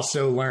 You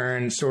also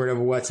learn sort of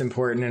what's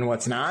important and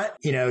what's not.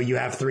 You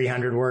have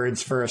 300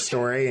 words for a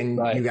story and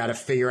you got to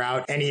figure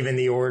out, and even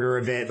the order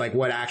of it, like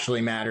what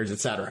actually matters, et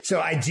cetera. So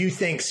I do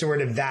think sort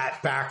of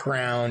that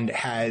background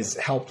has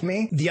helped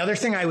me. The other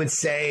thing I would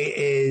say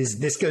is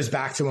this goes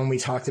back to when we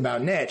talked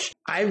about niche.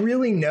 I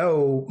really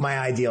know my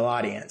ideal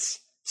audience.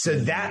 So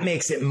that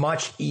makes it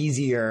much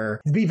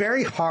easier. It'd be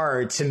very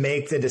hard to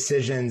make the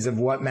decisions of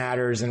what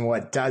matters and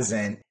what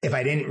doesn't if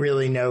I didn't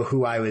really know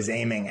who I was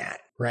aiming at.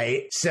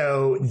 Right.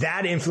 So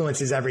that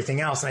influences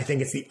everything else. And I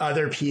think it's the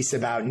other piece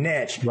about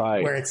niche,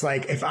 where it's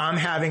like, if I'm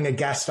having a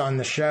guest on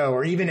the show,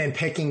 or even in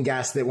picking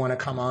guests that want to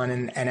come on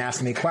and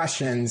ask me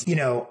questions,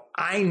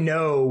 I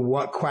know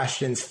what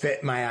questions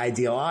fit my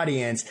ideal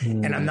audience.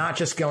 And I'm not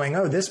just going,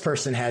 oh, this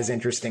person has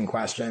interesting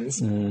questions.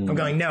 I'm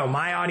going, no,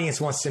 my audience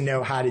wants to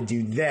know how to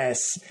do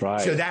this.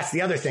 So that's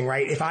the other thing,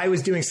 right? If I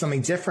was doing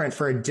something different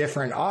for a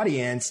different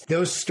audience,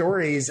 those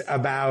stories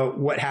about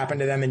what happened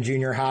to them in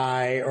junior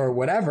high or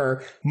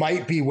whatever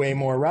might be way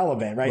more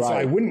relevant, right? So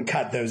I wouldn't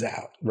cut those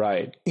out.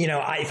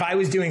 If I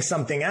was doing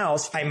something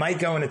else, I might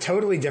go in a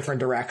totally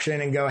different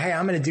direction and go, hey,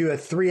 I'm going to do a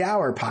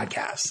 3-hour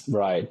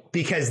podcast.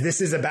 Because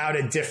this is about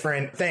a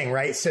different thing,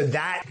 right? So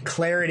that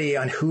clarity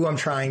on who I'm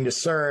trying to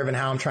serve and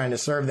how I'm trying to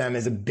serve them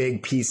is a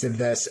big piece of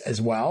this as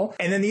well.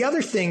 And then the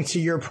other thing, to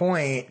your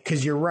point,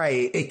 because you're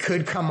right, it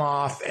could come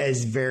off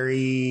as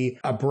very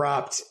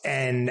abrupt,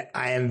 and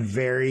I am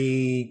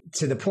very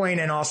to the point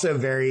and also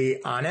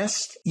very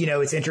honest.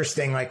 It's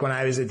interesting. Like when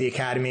I was at the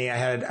academy, I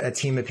had a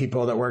team of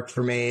people that worked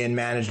for me and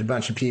managed a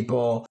bunch of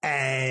people.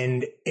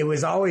 And it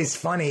was always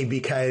funny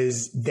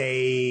because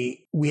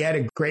we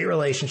had great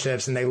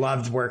relationships and they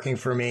loved working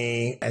for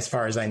me, as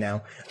far as I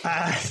know.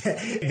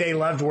 They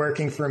loved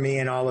working for me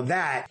and all of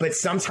that. But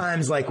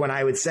sometimes, like when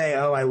I would say,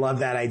 oh, I love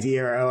that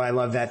idea, or oh, I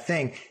love that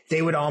thing,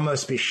 they would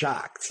almost be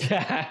shocked.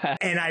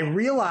 And I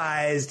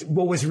realized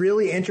what was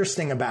really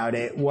interesting about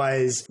it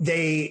was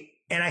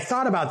and I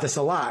thought about this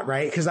a lot,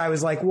 right? Because I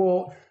was like,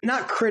 well,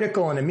 not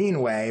critical in a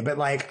mean way, but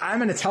like, I'm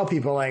going to tell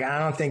people like, I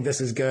don't think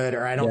this is good,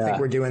 or I don't think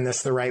we're doing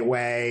this the right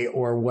way,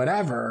 or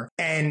whatever.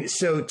 And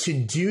so to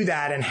do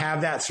that and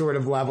have that sort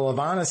of level of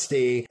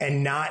honesty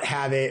and not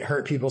have it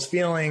hurt people's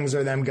feelings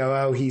or them go,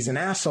 oh, he's an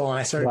asshole. And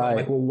I started going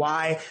like, well,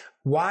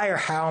 why or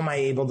how am I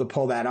able to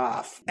pull that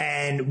off?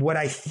 And what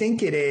I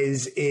think it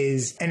is,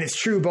 and it's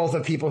true both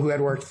of people who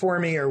had worked for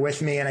me or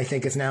with me, and I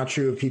think it's now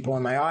true of people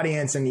in my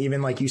audience, and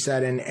even like you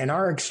said in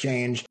our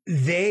exchange,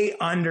 they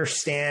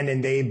understand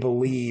and they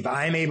believe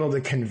I'm able to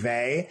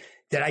convey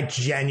that I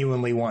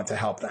genuinely want to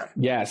help them.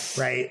 Yes.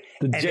 Right.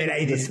 And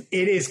it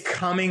is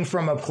coming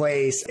from a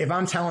place. If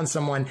I'm telling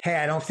someone, hey,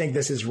 I don't think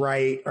this is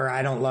right, or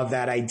I don't love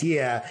that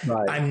idea,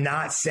 I'm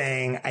not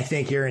saying I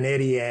think you're an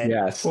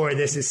idiot, or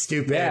this is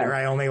stupid, or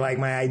I only like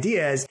my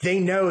ideas. They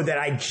know that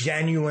I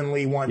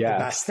genuinely want the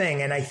best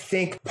thing. And I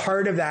think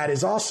part of that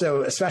is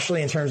also,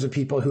 especially in terms of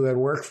people who had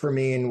worked for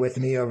me and with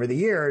me over the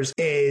years,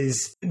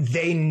 is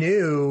they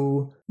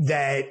knew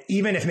that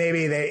even if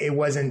maybe it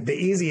wasn't the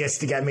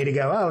easiest to get me to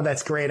go, oh,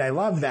 that's great, I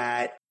love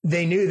that,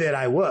 they knew that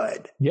I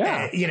would.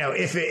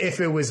 If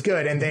it was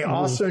good. And they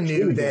also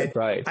knew that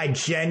I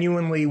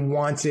genuinely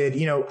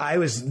wanted, I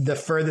was the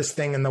furthest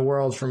thing in the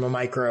world from a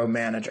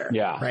micromanager.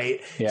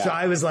 So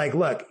I was like,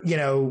 look,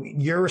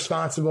 you're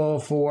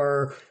responsible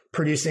for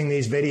producing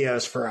these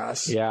videos for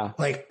us.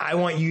 Like, I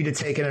want you to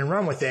take it and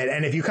run with it.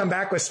 And if you come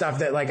back with stuff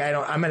that like,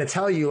 I'm going to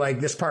tell you like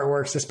this part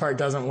works, this part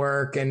doesn't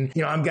work. And,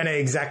 I'm going to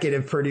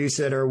executive produce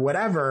it or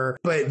whatever,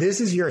 but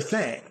this is your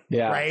thing.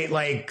 Right.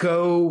 Like,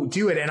 go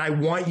do it. And I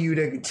want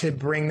you to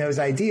bring those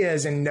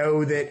ideas and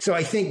know that. So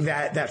I think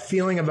that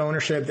feeling of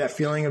ownership, that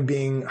feeling of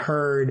being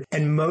heard,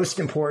 and most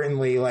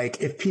importantly, like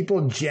if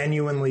people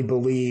genuinely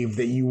believe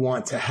that you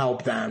want to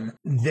help them,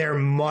 they're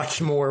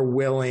much more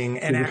willing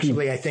and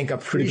actually, I think,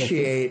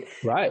 appreciate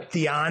right? Right.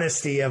 The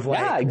honesty of like,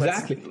 yeah,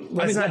 exactly.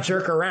 Let's not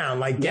jerk around.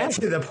 Like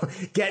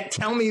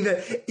tell me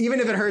even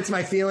if it hurts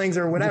my feelings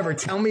or whatever,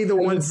 tell me the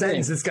one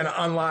sentence that's going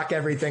to unlock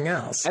everything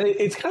else. And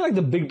it's kind of like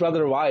the Big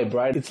Brother vibe,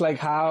 right? It's like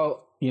how,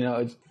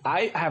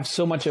 I have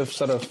so much of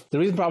sort of the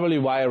reason probably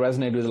why I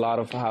resonate with a lot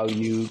of how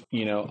you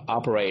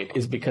operate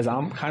is because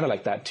I'm kind of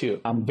like that too.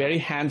 I'm very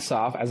hands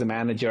off as a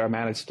manager. I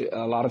managed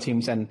a lot of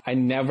teams and I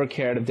never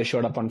cared if they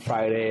showed up on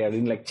Friday. I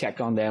didn't like check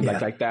on them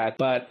like that.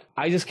 But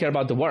I just care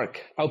about the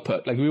work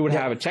output. Like we would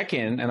have a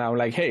check-in and I was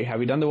like, hey,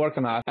 have you done the work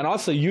or not? And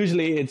also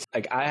usually it's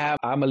like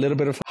I'm a little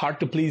bit of hard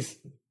to please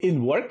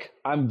in work.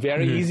 I'm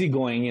very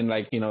easygoing in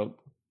like,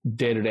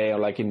 day to day or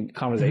like in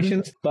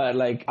conversations, but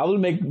like I will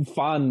make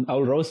fun.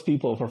 I'll roast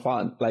people for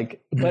fun,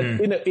 like, but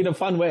in a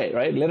fun way,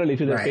 right? Literally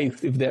to their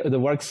face. If the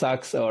work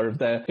sucks or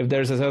if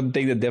there's a certain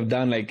thing that they've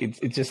done, like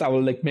it's just I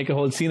will like make a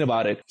whole scene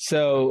about it.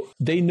 So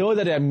they know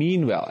that I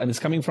mean well, and it's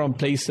coming from a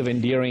place of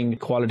endearing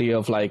quality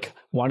of like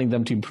wanting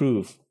them to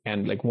improve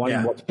and like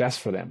wanting what's best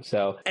for them.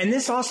 So, and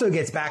this also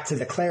gets back to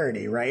the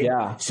clarity, right?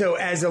 Yeah. So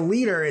as a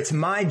leader, it's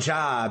my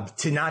job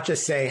to not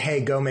just say,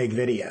 hey, go make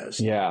videos.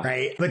 Yeah.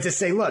 Right. But to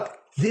say, look,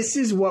 this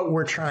is what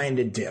we're trying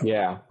to do.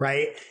 Yeah.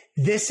 Right.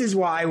 This is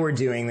why we're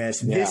doing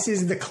this. Yeah. This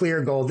is the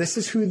clear goal. This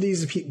is who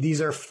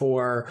these are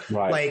for.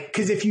 Right. Like,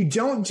 cause if you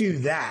don't do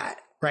that,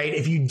 right?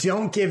 If you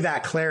don't give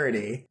that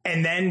clarity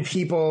and then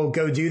people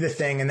go do the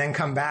thing and then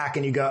come back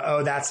and you go,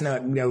 oh, that's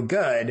no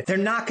good. They're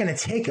not going to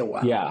take it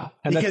well. Yeah.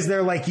 And because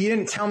they're like, you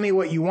didn't tell me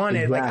what you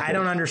wanted. Exactly. Like, I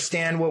don't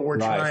understand what we're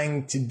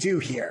trying to do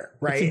here.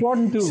 Right. It's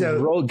important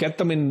to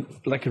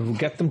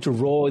get them to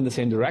roll in the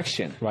same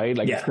direction. Right.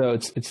 Like, so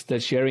it's the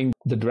sharing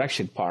the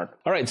direction part.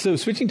 All right. So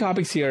switching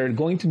topics here,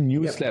 going to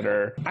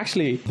newsletter. Yep.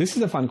 Actually, this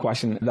is a fun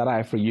question that I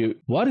have for you.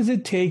 What does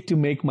it take to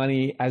make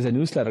money as a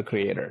newsletter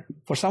creator?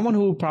 For someone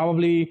who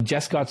probably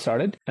just got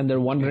started and they're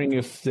wondering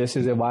if this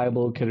is a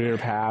viable career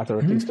path or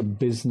at least a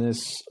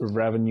business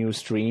revenue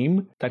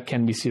stream that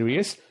can be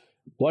serious.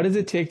 What does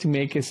it take to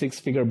make a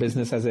 6-figure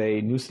business as a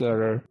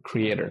newsletter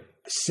creator?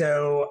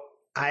 So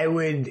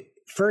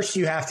first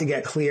you have to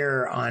get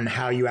clear on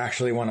how you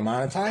actually want to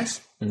monetize.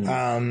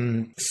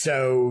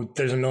 So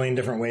there's a million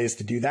different ways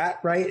to do that,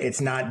 right? It's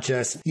not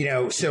just,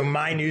 so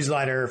my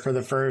newsletter for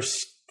the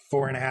first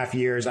 4.5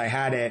 years I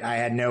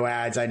had no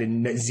ads. I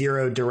did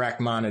zero direct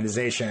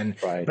monetization,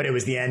 but it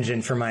was the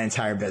engine for my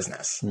entire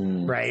business.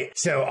 Right.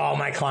 So all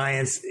my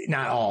clients,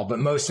 not all, but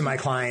most of my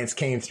clients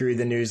came through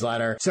the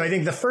newsletter. So I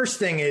think the first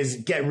thing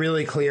is get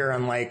really clear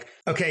on like,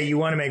 okay, you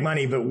want to make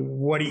money, but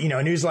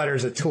a newsletter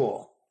is a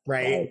tool,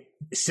 right?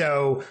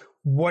 So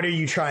what are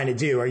you trying to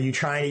do? Are you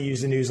trying to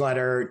use the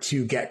newsletter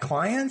to get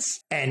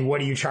clients? And what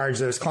do you charge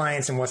those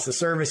clients? And what's the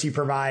service you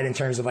provide in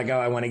terms of like, oh,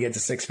 I want to get to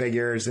 6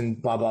 figures and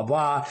blah, blah,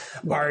 blah.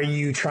 Are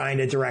you trying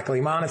to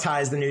directly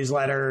monetize the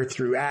newsletter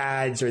through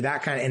ads or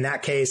that kind of, in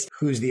that case,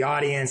 who's the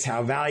audience?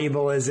 How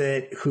valuable is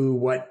it?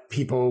 What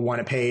people want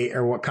to pay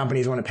or what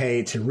companies want to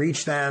pay to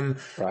reach them?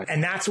 Right.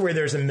 And that's where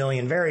there's a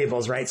million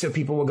variables, right? So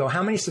people will go,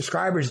 how many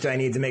subscribers do I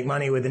need to make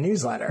money with a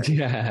newsletter?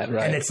 Yeah,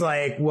 right. And it's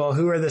like, well,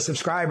 who are the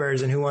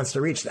subscribers and who wants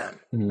to reach them?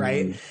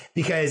 Right?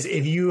 Because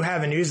if you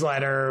have a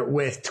newsletter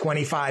with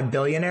 25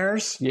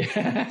 billionaires, you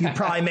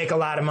probably make a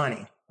lot of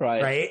money.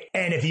 Right.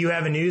 And if you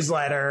have a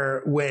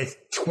newsletter with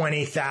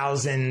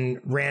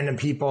 20,000 random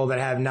people that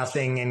have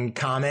nothing in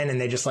common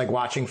and they just like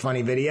watching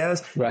funny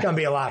videos, it's going to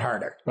be a lot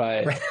harder.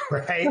 Right.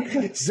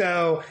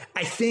 So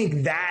I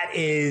think that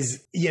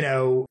is,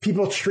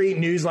 people treat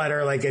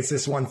newsletter like it's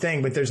this one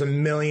thing, but there's a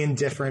million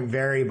different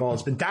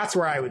variables, but that's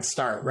where I would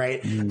start.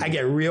 Right. I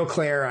get real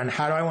clear on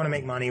how do I want to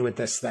make money with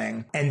this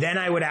thing? And then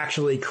I would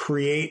actually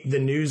create the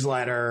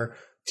newsletter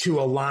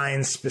to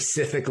align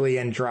specifically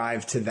and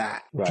drive to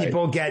that.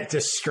 People get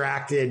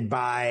distracted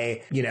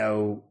by,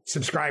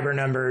 subscriber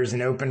numbers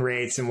and open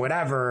rates and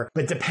whatever.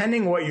 But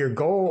depending what your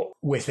goal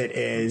with it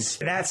is,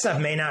 that stuff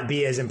may not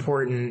be as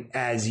important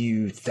as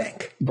you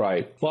think.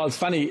 Right. Well, it's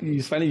funny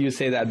you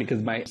say that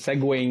because my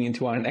segueing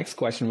into our next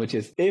question, which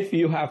is if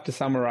you have to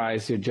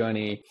summarize your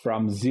journey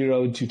from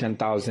 0 to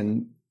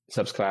 10,000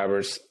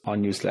 subscribers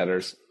on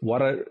newsletters,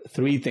 what are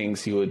 3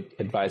 things you would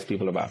advise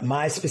people about?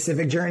 My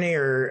specific journey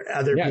or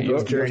other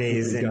people's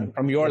journeys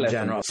from your in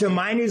general? So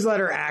my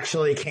newsletter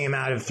actually came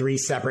out of 3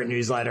 separate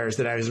newsletters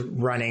that I was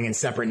running in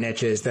separate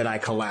niches that I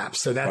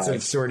collapsed. So that's a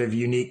sort of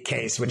unique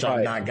case, which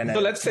I'm not going to...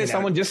 So let's say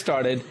someone just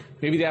started,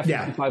 maybe they have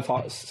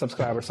 55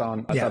 subscribers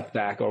on a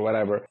Substack or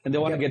whatever, and they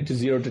want to get to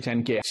 0 to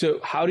 10K.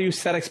 So how do you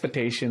set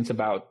expectations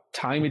about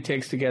time it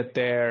takes to get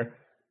there?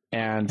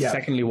 And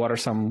secondly, what are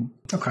some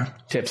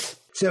tips?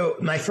 So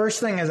my first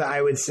thing is I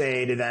would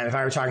say to them, if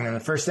I were talking to them,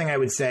 the first thing I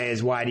would say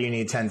is, why do you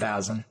need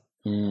 10,000?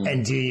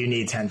 And do you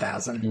need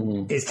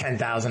 10,000? Is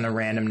 10,000 a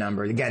random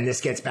number? Again,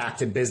 this gets back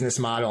to business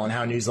model and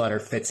how newsletter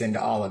fits into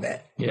all of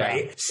it,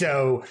 right?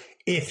 So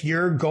if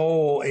your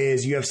goal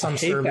is you have some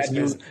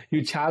service,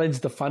 you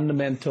challenge the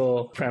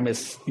fundamental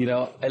premise,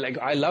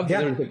 I love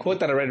there's a quote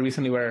that I read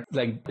recently where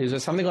like,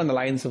 there's something on the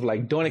lines of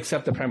like, don't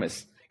accept the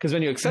premise. Because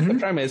when you accept the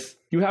premise,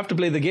 you have to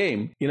play the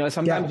game. You know,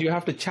 sometimes you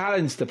have to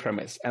challenge the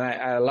premise. And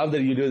I love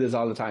that you do this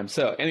all the time.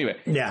 So anyway.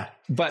 Yeah.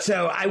 But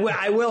so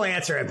I will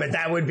answer it, but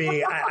that would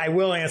be, I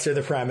will answer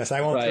the premise.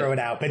 I won't throw it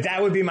out, but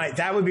that would be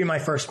my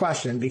first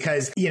question,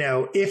 because, you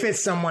know, if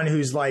it's someone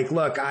who's like,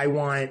 look, I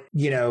want,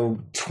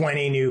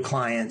 20 new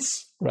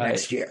clients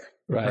next year.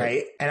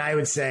 Right. And I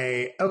would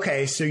say,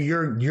 okay, so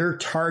your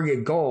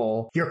target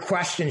goal, your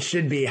question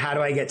should be, how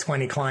do I get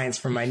 20 clients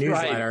from my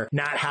newsletter?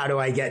 Not how do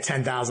I get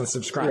 10,000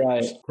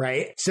 subscribers?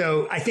 Right.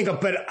 So I think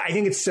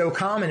it's so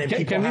common, and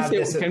people have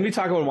this. Can we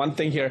talk about one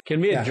thing here?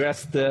 Can we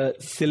address the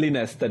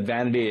silliness that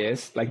vanity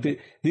is? Like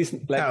these,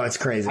 oh, it's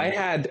crazy. I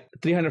had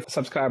 300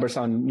 subscribers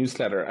on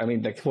newsletter. I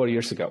mean, like 4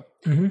 years ago.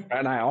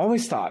 And I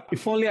always thought,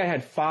 if only I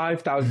had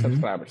 5,000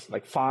 subscribers,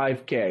 like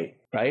 5K,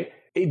 right?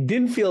 It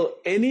didn't feel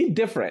any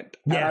different.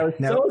 And I was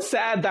so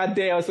sad that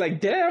day. I was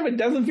like, damn, it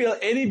doesn't feel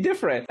any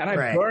different. And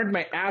I burned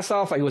my ass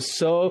off. I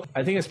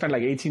think I spent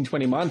like 18,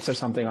 20 months or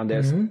something on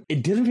this.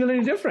 It didn't feel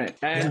any different.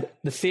 And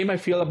the same I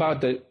feel about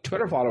the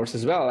Twitter followers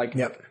as well. Like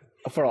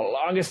for a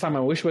longest time,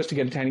 my wish was to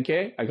get to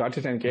 10K. I got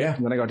to 10K,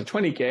 and then I got to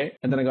 20K,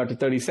 and then I got to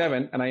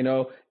 37. And I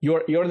know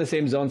you're in the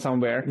same zone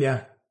somewhere.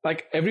 Yeah.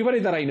 Like everybody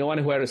that I know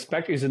and who I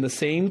respect is in the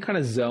same kind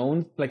of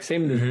zone, like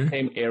in the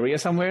same area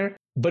somewhere.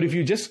 But if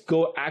you just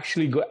go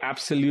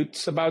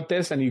absolutes about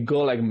this and you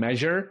go like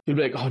measure, you'll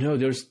be like, oh no,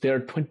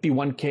 they're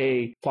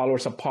 21K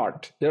followers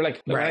apart. They're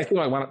like,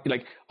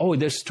 oh,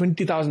 there's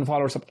 20,000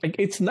 followers. Like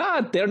it's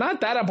not, they're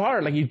not that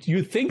apart. Like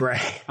you think,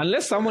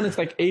 unless someone is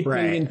like 8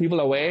 million people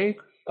away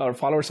or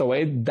followers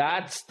away,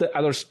 that's the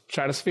other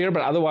stratosphere.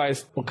 But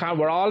otherwise,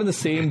 we're all in the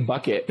same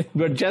bucket.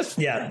 We're just,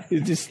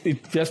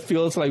 it just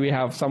feels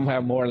like some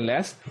have more and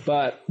less.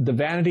 But the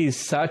vanity is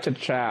such a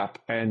trap.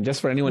 And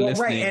just for anyone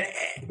listening. Right.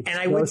 And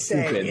I would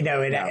say,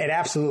 it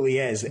absolutely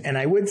is. And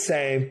I would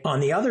say on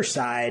the other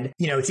side,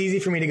 it's easy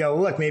for me to go,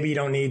 look, maybe you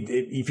don't need,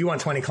 if you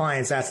want 20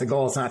 clients, that's the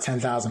goal. It's not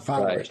 10,000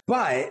 followers.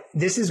 But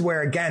this is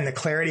where, again, the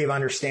clarity of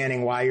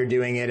understanding why you're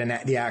doing it and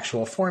the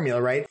actual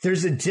formula, right?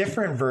 There's a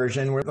different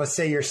version where, let's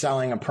say you're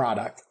selling a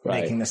product,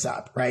 making this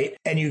up, right?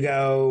 And you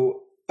go,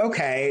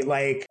 okay,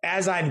 like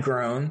as I've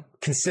grown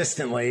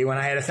consistently, when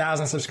I had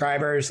 1,000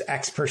 subscribers,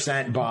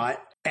 X%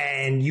 bought.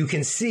 And you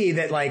can see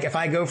that, like, if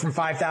I go from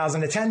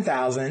 5,000 to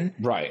 10,000,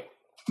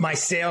 my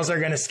sales are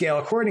going to scale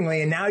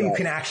accordingly. And now you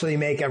can actually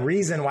make a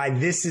reason why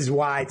this is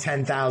why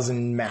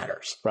 10,000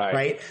 matters.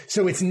 Right.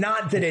 So it's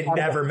not that it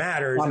never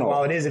matters. And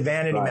while it is a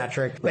vanity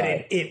metric,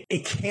 but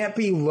it can't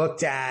be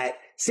looked at.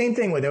 Same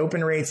thing with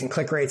open rates and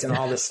click rates and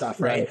all this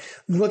stuff, right?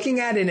 Looking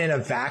at it in a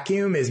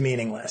vacuum is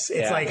meaningless.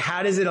 It's like,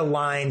 how does it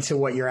align to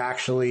what you're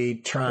actually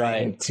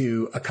trying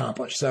to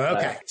accomplish? So,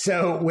 okay.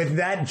 So with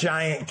that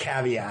giant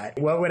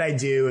caveat, what would I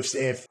do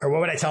or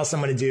what would I tell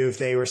someone to do if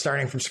they were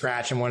starting from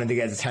scratch and wanted to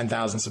get to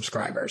 10,000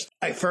 subscribers?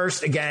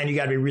 First, again, you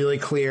got to be really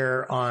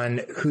clear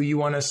on who you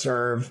want to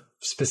serve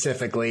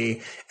specifically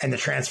and the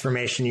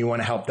transformation you want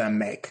to help them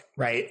make,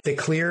 right? The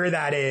clearer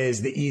that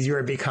is, the easier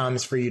it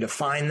becomes for you to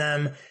find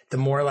them, the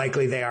more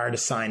likely they are to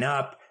sign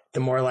up, the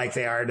more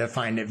likely they are to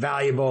find it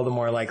valuable, the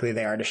more likely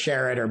they are to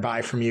share it or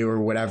buy from you or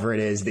whatever it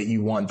is that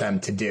you want them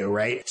to do,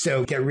 right?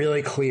 So get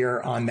really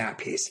clear on that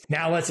piece.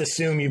 Now let's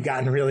assume you've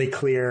gotten really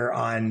clear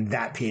on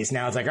that piece.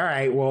 Now it's like, all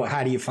right, well,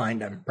 how do you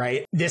find them,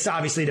 right? This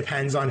obviously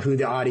depends on who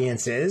the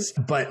audience is,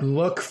 but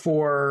look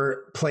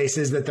for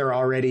places that they're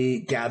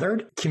already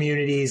gathered,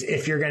 communities.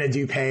 If you're going to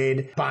do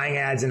paid, buying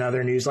ads in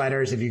other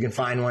newsletters, if you can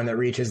find one that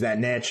reaches that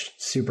niche,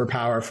 super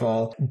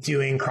powerful.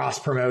 Doing cross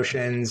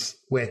promotions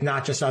with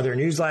not just other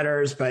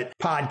newsletters, but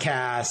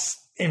podcasts,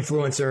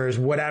 influencers,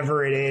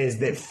 whatever it is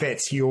that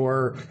fits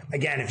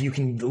again, if you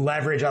can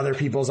leverage other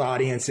people's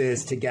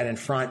audiences to get in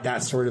front,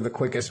 that's sort of the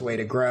quickest way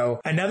to grow.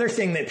 Another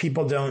thing that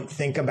people don't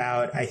think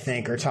about, I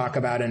think, or talk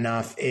about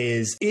enough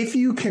is if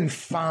you can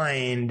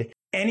find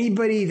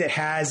anybody that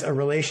has a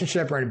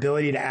relationship or an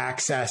ability to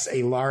access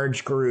a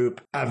large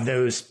group of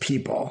those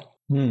people,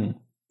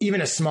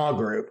 even a small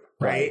group,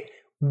 right?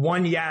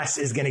 One yes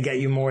is going to get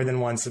you more than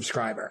one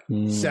subscriber.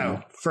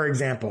 So, for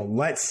example,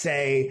 let's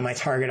say my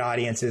target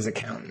audience is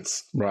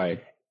accountants.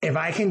 Right. If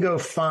I can go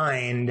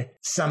find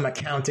some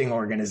accounting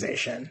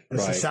organization, the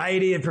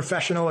Society of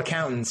Professional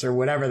Accountants or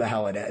whatever the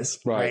hell it is,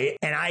 right?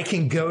 And I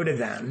can go to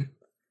them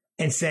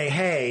and say,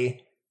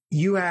 hey,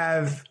 you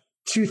have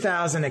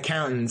 2,000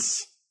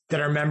 accountants that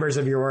are members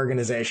of your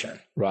organization.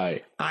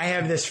 Right. I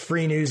have this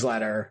free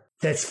newsletter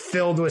that's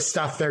filled with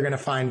stuff they're going to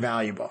find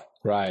valuable.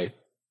 Right.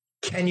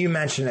 Can you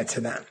mention it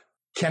to them?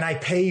 Can I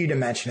pay you to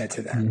mention it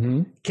to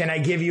them? Can I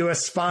give you a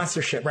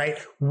sponsorship, right?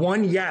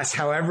 One yes,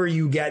 however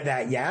you get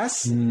that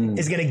yes,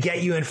 is going to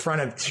get you in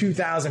front of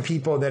 2,000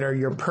 people that are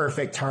your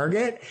perfect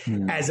target,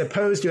 as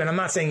opposed to, and I'm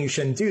not saying you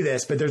shouldn't do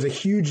this, but there's a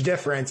huge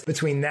difference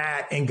between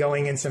that and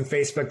going in some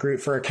Facebook group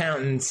for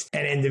accountants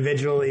and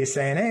individually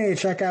saying, hey,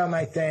 check out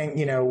my thing,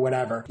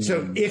 whatever.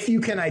 So if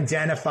you can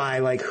identify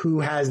like who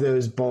has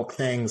those bulk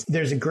things,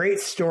 there's a great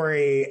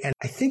story, and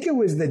I think it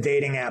was the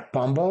dating app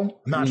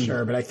Bumble. I'm not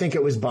sure, but I think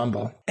it was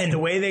Bumble. And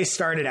the way they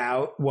started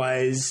out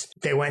was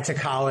they went to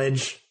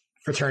college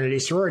fraternity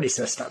sorority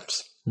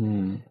systems.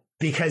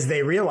 because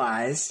they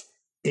realize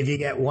if you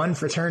get one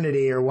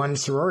fraternity or one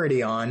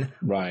sorority on,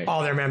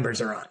 all their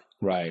members are on.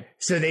 Right.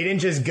 So they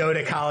didn't just go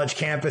to college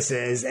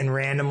campuses and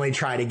randomly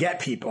try to get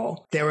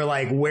people. They were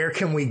like, where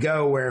can we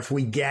go where if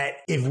we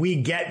get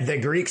the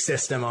Greek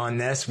system on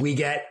this, we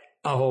get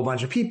a whole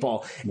bunch of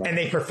people. Right. And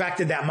they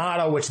perfected that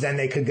model, which then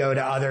they could go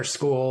to other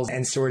schools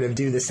and sort of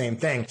do the same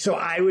thing. So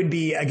I would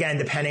be, again,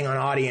 depending on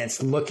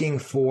audience, looking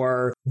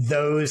for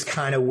those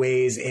kind of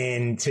ways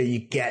in to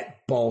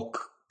get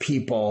bulk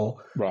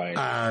people,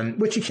 right?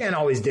 Which you can't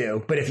always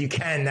do, but if you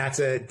can, that's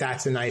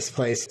a nice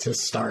place to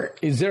start.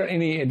 Is there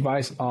any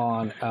advice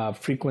on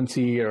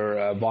frequency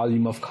or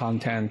volume of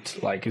content?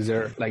 Like, does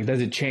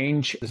it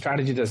change the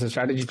strategy? Does the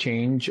strategy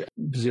change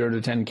 0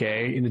 to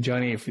 10K in the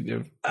journey?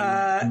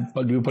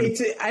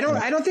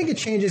 I don't think it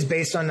changes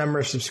based on number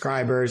of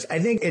subscribers. I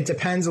think it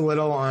depends a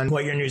little on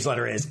what your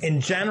newsletter is.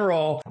 In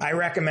general, I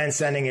recommend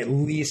sending at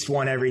least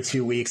one every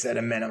 2 weeks at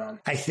a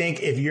minimum. I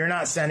think if you're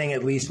not sending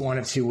at least one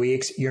of 2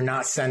 weeks, you're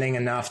not sending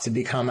enough to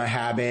become a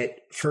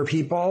habit for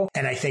people.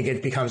 And I think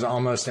it becomes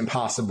almost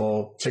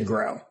impossible to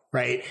grow,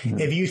 right? Mm-hmm.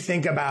 If you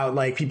think about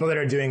like people that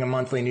are doing a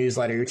monthly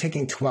newsletter, you're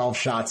taking 12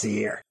 shots a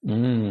year.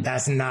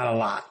 That's not a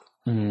lot.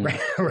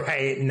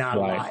 Right? Not a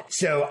lot.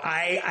 So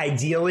I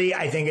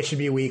think it should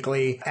be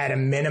weekly. At a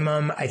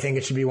minimum, I think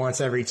it should be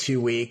once every 2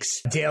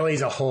 weeks. Daily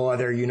is a whole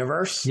other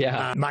universe.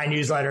 Yeah. My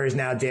newsletter is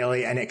now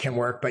daily and it can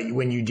work. But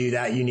when you do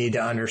that, you need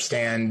to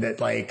understand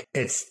that like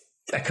it's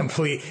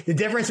the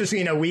difference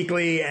between a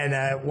weekly and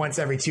a once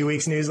every 2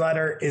 weeks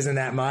newsletter isn't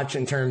that much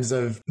in terms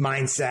of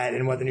mindset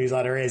and what the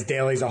newsletter is.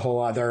 Daily is a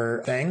whole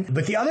other thing.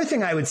 But the other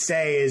thing I would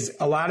say is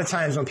a lot of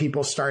times when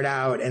people start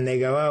out and they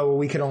go, oh, well,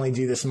 we could only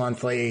do this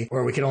monthly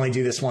or we could only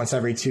do this once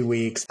every 2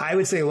 weeks. I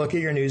would say, look at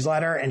your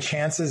newsletter and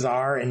chances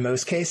are in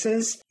most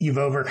cases, you've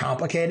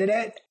overcomplicated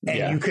it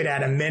and you could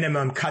at a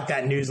minimum cut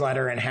that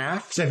newsletter in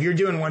half. So if you're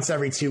doing once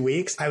every 2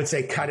 weeks, I would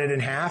say cut it in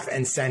half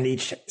and send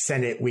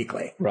it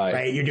weekly,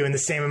 right? You're doing the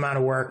same amount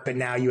of work, but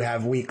now you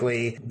have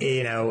weekly,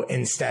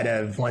 instead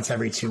of once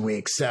every 2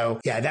 weeks. So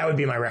yeah, that would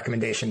be my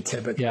recommendation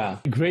typically. Yeah.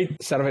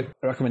 Great set of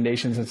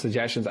recommendations and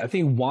suggestions. I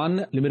think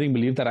one limiting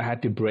belief that I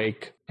had to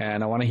break,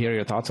 and I want to hear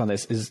your thoughts on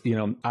this, is,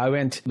 I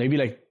went maybe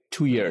like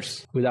 2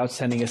 years without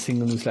sending a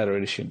single newsletter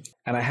edition.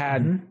 And I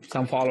had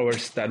some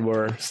followers that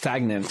were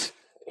stagnant,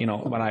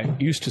 when I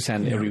used to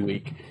send every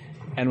week.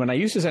 And when I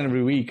used to send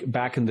every week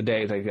back in the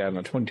day,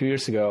 like, 22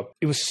 years ago,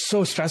 it was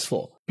so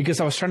stressful because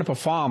I was trying to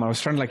perform. I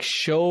was trying to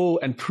show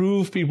and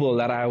prove people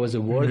that I was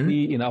a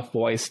worthy enough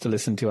voice to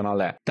listen to and all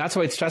that. That's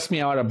why it stressed me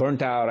out. I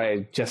burnt out.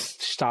 I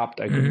just stopped.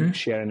 I couldn't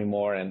share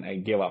anymore and I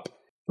gave up.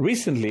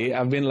 Recently,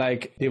 I've been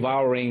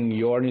devouring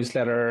your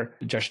newsletter,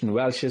 Justin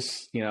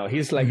Welch's,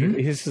 his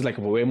is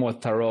way more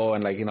thorough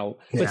and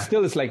but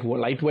still it's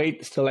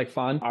lightweight, still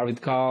fun.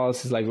 Arvid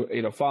Kahl's is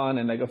fun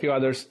and a few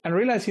others. And I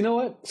realized, you know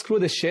what? Screw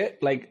this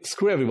shit.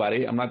 Screw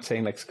everybody. I'm not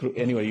saying screw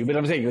anybody, but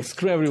I'm saying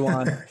screw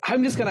everyone.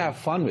 I'm just going to have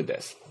fun with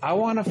this. I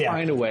want to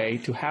find a way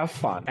to have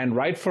fun and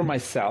write for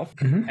myself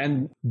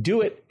and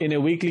do it in a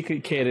weekly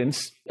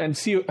cadence and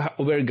see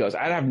where it goes.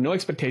 I have no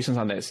expectations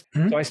on this.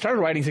 So I started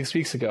writing 7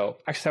 weeks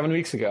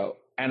ago,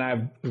 and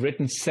I've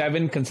written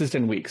 7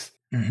 consistent weeks.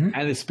 And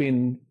it's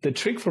been, the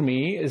trick for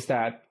me is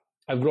that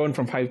I've grown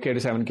from 5K to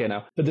 7K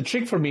now. But the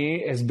trick for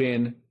me has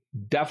been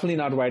definitely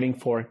not writing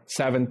for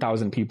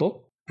 7,000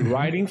 people,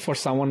 writing for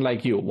someone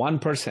like you, one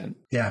person.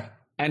 Yeah.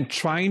 And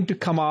trying to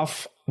come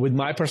off with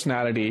my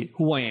personality,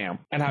 who I am,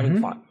 and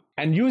having fun.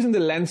 And using the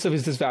lens of,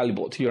 is this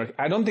valuable to you?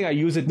 I don't think I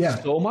use it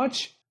so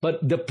much,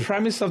 but the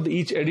premise of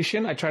each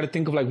edition, I try to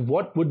think of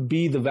what would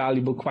be the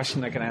valuable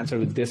question I can answer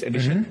with this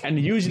edition. And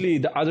usually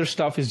the other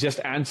stuff is just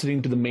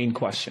answering to the main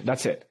question.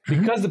 That's it.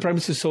 Because the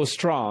premise is so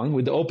strong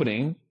with the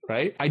opening,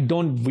 right? I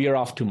don't veer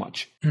off too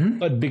much.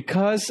 But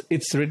because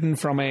it's written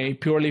from a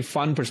purely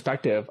fun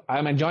perspective,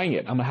 I'm enjoying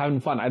it. I'm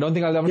having fun. I don't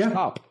think I'll ever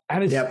stop.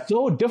 And it's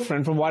so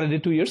different from what I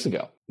did 2 years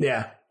ago.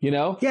 Yeah.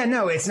 Yeah,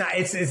 no, it's not.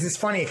 It's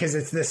funny because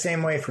it's the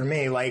same way for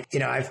me.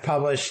 I've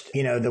published,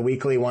 the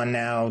weekly one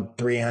now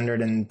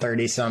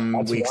 330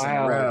 some weeks in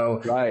a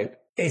row. Right.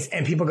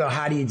 And people go,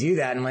 how do you do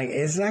that? And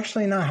it's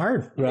actually not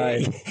hard.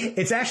 Right.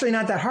 It's actually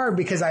not that hard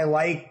because I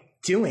like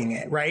doing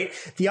it. Right.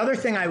 The other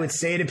thing I would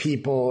say to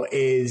people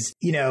is,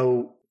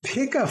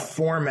 pick a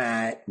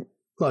format.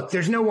 Look,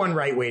 there's no one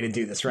right way to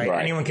do this, right?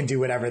 Anyone can do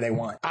whatever they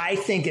want. I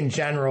think in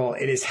general,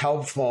 it is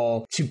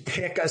helpful to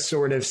pick a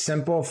sort of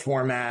simple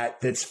format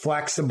that's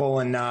flexible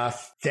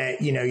enough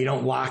that, you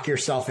don't lock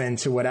yourself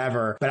into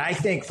whatever. But I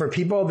think for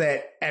people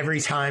that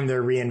every time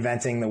they're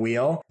reinventing the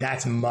wheel,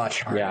 that's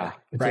much harder. Yeah.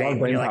 Right.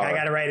 When you're I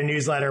got to write a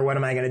newsletter. What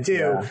am I going to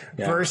do?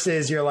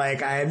 Versus you're I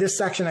have this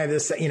section, I have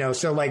this,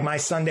 so my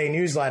Sunday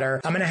newsletter,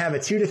 I'm going to have a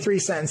 2 to 3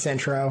 sentence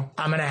intro.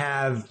 I'm going to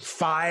have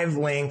 5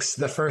 links.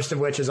 The first of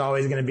which is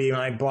always going to be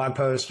my blog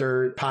post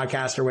or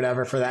podcast or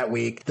whatever for that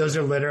week. Those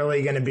are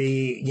literally going to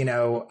be,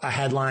 a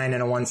headline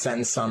and a 1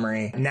 sentence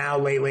summary. Now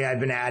lately I've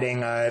been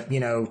adding a,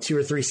 2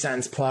 or 3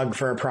 sentence plug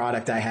for a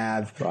product I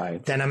have.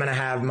 Right. Then I'm going to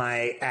have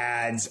my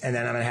ads and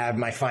then I'm going to have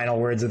my my final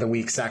words of the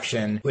week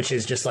section, which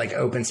is just like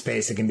open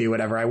space. It can be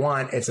whatever I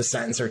want. It's a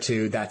sentence or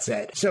two. That's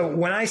it. So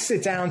when I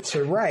sit down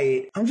to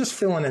write, I'm just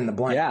filling in the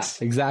blanks.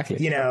 Yeah, exactly.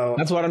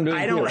 That's what I'm doing.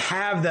 I don't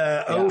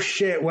have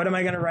shit, what am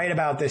I going to write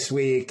about this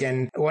week?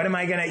 And what am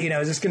I going to,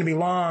 is this going to be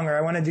long, or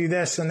I want to do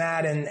this and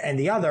that and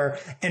the other.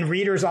 And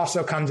readers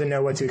also come to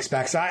know what to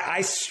expect. So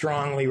I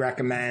strongly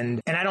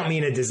recommend, and I don't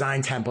mean a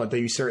design template, though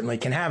you certainly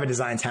can have a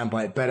design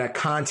template, but a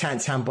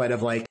content template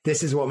of like,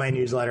 this is what my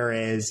newsletter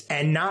is,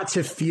 and not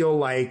to feel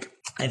like,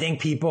 I think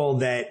people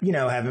that,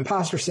 have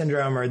imposter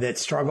syndrome or that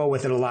struggle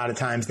with it a lot of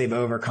times, they've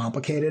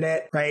overcomplicated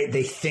it, right?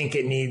 They think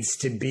it needs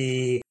to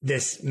be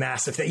this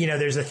massive thing.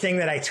 There's a thing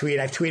that I've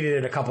tweeted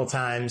it a couple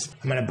times.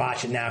 I'm going to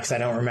botch it now because I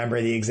don't remember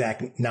the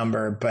exact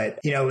number, but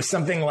it was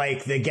something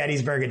like the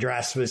Gettysburg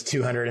Address was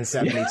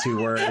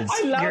 272 words.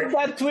 I love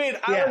that tweet.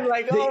 I was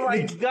like, oh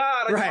my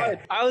God. Right.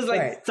 I was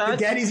like, the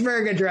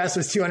Gettysburg Address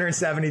was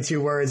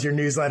 272 words. Your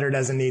newsletter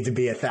doesn't need to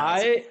be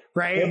 1,000.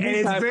 Right. And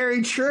it's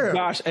very true.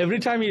 Gosh, every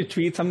time you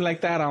tweet something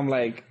like that, I'm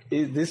like,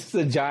 this is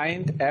a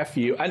giant F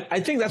you. And I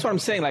think that's what I'm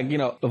saying. Like,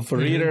 for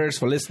readers,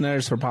 for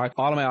listeners, for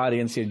all of my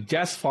audience here,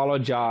 just follow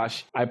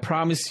Josh. I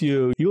promise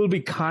you will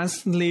be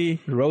constantly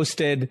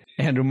roasted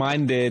and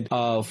reminded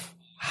of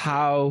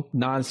how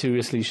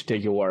non-seriously you should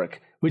take your work,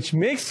 which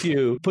makes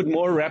you put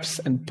more reps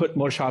and put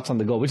more shots on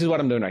the goal, which is what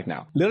I'm doing right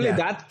now. Literally,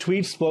 that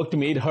tweet spoke to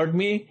me. It hurt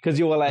me because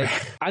you were like,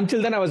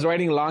 until then I was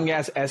writing long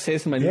ass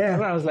essays in my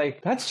newsletter. I was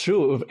like, that's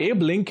true. If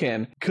Abe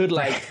Lincoln could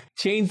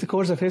change the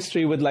course of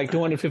history with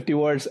 250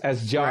 words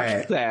as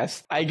Josh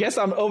says, I guess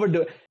I'm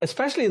overdoing,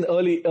 especially in the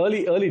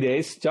early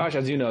days. Josh,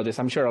 as you know this,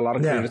 I'm sure a lot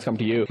of creators come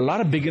to you. A lot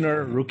of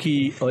beginner,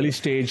 rookie, early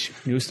stage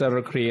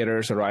newsletter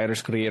creators or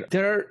writers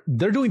they're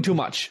doing too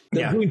much.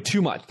 They're doing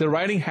too much. They're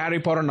writing Harry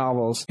Potter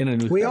novels in a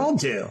newsletter. We all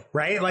do.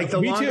 Right? Like the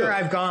longer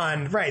I've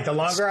gone,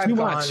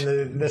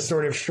 the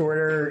sort of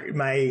shorter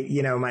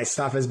my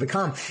stuff has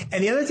become.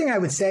 And the other thing I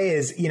would say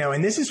is,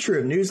 and this is true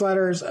of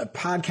newsletters, of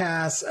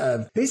podcasts,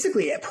 of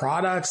basically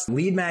products,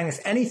 lead magnets,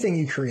 anything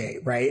you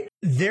create, right?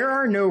 There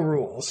are no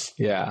rules.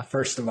 Yeah.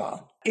 First of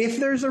all, if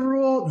there's a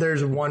rule,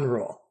 there's one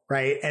rule.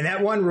 Right. And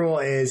that one rule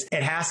is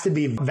it has to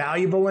be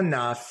valuable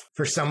enough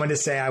for someone to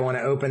say, I want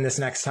to open this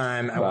next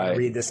time. I want to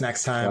read this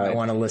next time. I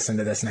want to listen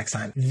to this next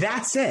time.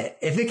 That's it.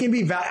 If it can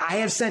be, I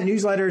have sent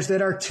newsletters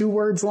that are 2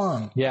 words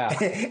long. Yeah.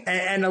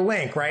 and a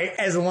link, right?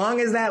 As long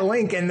as that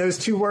link and those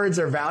 2 words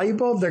are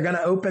valuable, they're going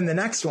to open the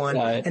next one.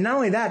 Right. And not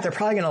only that, they're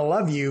probably going to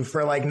love you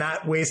for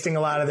not wasting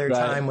a lot of their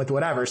time with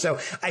whatever. So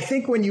I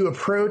think when you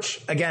approach,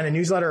 again, a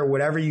newsletter or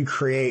whatever you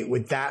create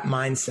with that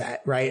mindset,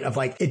 right? Of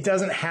it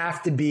doesn't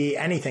have to be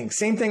anything.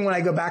 Same thing when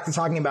I go back to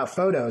talking about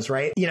photos,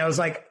 right? It's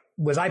like,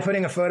 was I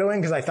putting a photo in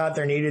because I thought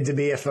there needed to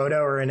be a photo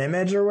or an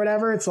image or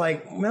whatever? It's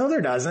like, no,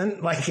 there doesn't.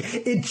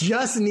 It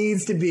just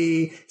needs to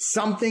be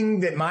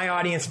something that my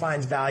audience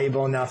finds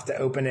valuable enough to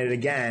open it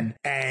again.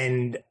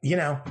 And,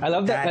 I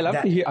love that. I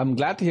love to hear. I'm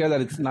glad to hear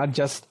that it's not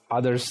just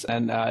others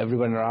and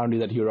everyone around you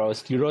that you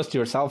roast. You roast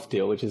yourself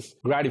too, which is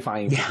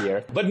gratifying to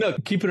hear. But no,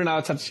 keep it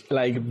out such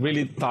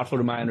really thoughtful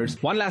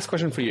reminders. One last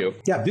question for you.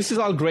 Yeah. This is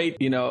all great.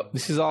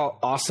 This is all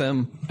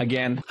awesome.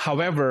 Again,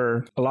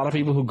 however, a lot of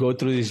people who go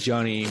through this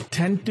journey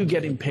tend to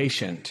get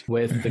impatient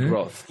with the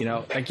growth.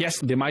 Yes,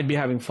 they might be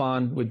having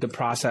fun with the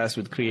process,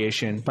 with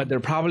creation, but they're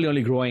probably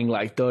only growing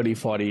 30,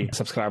 40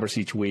 subscribers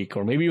each week,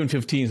 or maybe even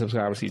 15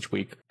 subscribers each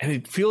week. And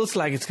it feels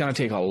like it's going to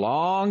take a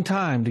long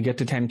time to get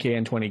to 10K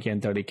and 20K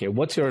and 30K.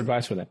 What's your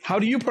advice for them? How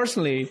do you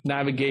personally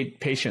navigate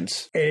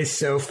patience? It is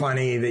so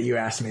funny that you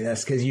asked me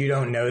this because you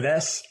don't know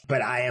this,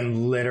 but I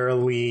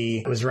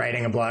was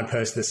writing a blog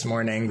post this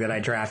morning that I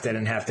drafted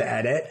and have to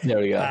edit. There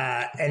we go.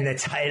 And the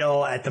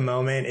title at the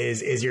moment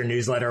is your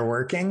newsletter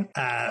working?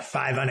 5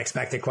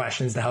 unexpected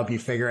questions to help you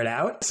figure it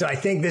out. So I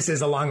think this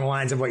is along the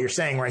lines of what you're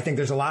saying, where I think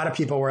there's a lot of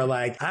people where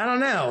I don't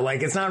know,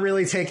 it's not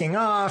really taking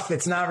off.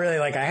 It's not really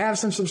I have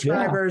some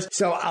subscribers. Yeah.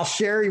 So I'll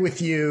share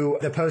with you.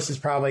 The post is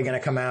probably going to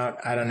come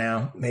out, I don't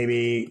know,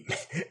 maybe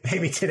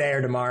today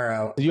or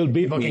tomorrow. You'll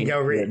beat people me. Can go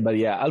read. But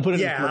yeah, I'll put it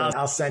Yeah,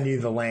 I'll send you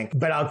the link.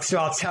 But I'll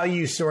tell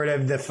you sort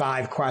of the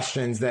 5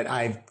 questions that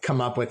I've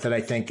come up with that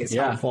I think is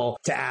helpful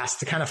to ask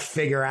to kind of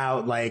figure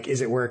out,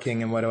 is it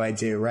working and what do I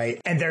do, right?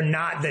 And they're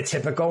not the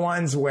typical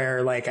ones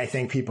where I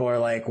think people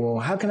are well,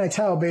 how can I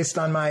tell based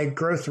on my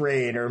growth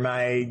rate or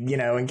my,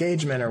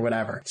 engagement or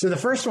whatever? So the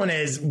first one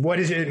is, what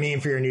does it mean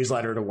for your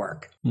newsletter to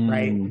work,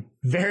 right?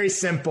 Very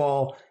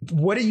simple.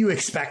 What are you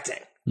expecting?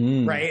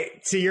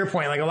 Right. To your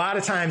point, a lot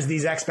of times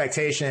these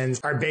expectations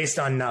are based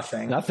on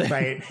nothing.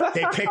 Right.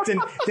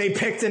 They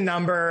picked a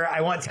number.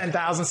 I want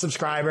 10,000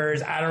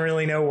 subscribers. I don't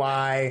really know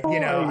why,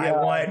 I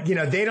want,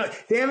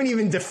 they haven't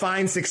even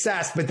defined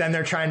success, but then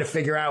they're trying to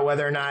figure out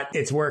whether or not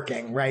it's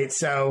working. Right.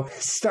 So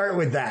start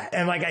with that.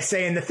 And like I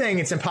say in the thing,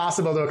 it's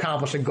impossible to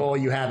accomplish a goal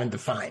you haven't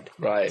defined.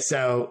 Right.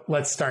 So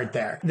let's start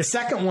there. The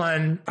second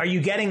one, are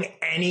you getting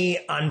any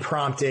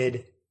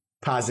unprompted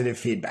positive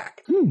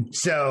feedback.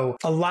 So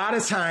a lot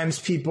of times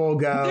people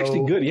go, that's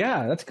actually good.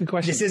 Yeah, that's a good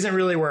question. This isn't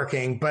really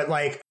working, but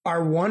like,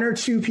 are one or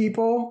two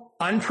people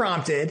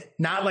unprompted,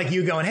 not like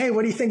you going, hey,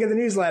 what do you think of the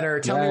newsletter?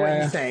 Tell me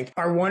what you think.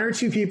 Are one or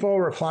two people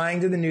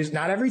replying to the news,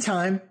 not every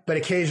time, but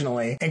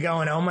occasionally, and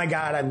going, oh my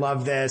God, I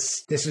love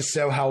this. This is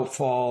so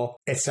helpful,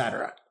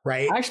 etc.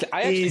 Right? I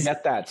actually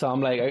get that. So I'm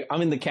like,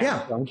 I'm in the camp.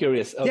 Yeah. So I'm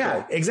curious. Okay.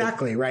 Yeah,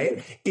 exactly.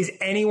 Right. Is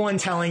anyone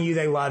telling you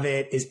they love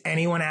it? Is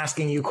anyone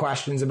asking you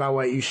questions about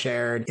what you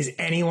shared? Is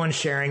anyone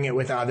sharing it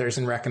with others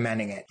and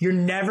recommending it? You're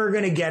never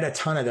going to get a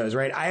ton of those,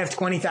 right? I have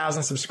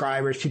 20,000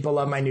 subscribers. People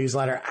love my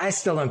newsletter. I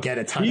still don't get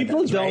a ton of those.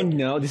 People don't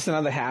know. This is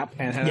another hack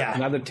and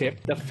another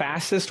tip. The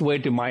fastest way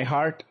to my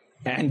heart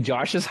and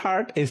Josh's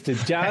heart is to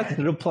just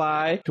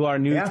reply to our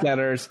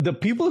newsletters. The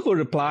people who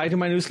reply to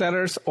my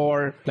newsletters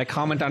or like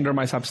comment under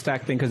my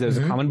Substack thing because there's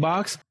a comment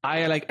box,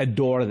 I like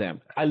adore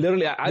them. I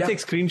take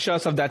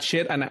screenshots of that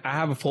shit and I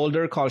have a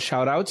folder called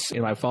shoutouts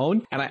in my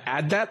phone and I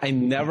add that. I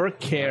never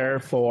care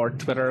for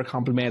Twitter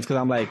compliments because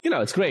I'm like,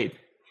 it's great.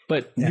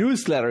 But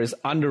newsletter is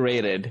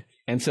underrated.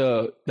 And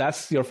so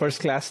that's your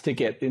first class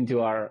ticket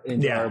into our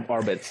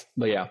orbits.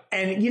 But yeah.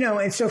 And,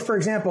 and so for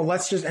example,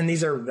 let's just, and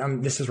these are,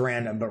 this is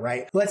random, but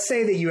right. Let's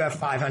say that you have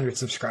 500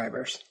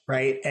 subscribers,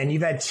 right? And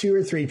you've had 2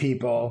 or 3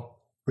 people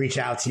reach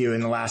out to you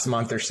in the last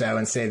month or so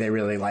and say they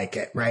really like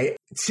it, right?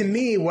 To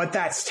me, what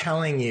that's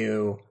telling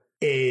you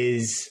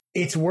is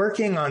it's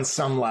working on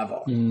some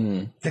level.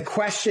 The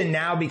question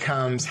now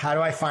becomes, how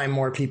do I find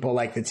more people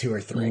like the 2 or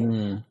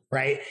 3?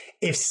 Right?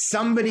 If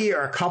somebody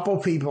or a couple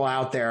people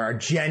out there are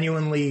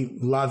genuinely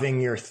loving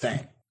your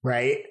thing,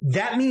 right?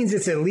 That means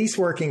it's at least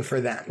working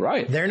for them.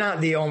 Right. They're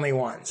not the only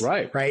ones.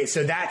 Right. Right.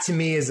 So that to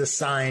me is a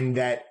sign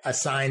that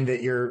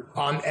you're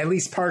on at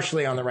least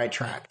partially on the right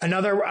track.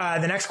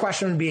 The next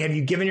question would be, have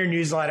you given your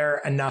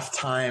newsletter enough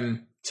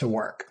time to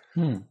work?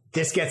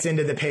 This gets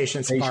into the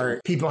patience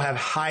part. People have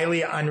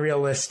highly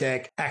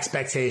unrealistic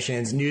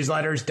expectations.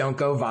 Newsletters don't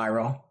go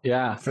viral.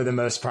 Yeah. For the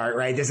most part,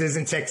 right? This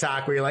isn't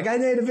TikTok where you're like, I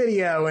made a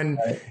video and,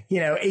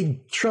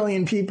 8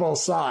 trillion people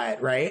saw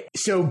it, right?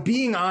 So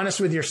being honest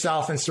with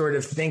yourself and sort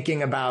of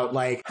thinking about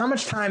like, how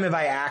much time have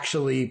I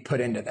actually put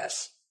into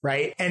this?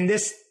 Right. And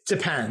this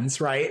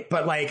depends, right?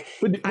 But like,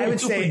 I would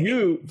say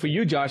for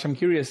you, Josh, I'm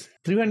curious,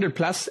 300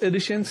 plus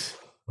editions.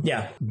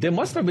 Yeah. There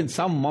must have been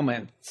some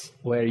moments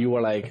where you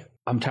were like,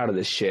 I'm tired of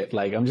this shit.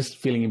 Like, I'm just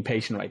feeling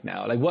impatient right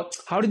now. Like,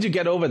 how did you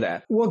get over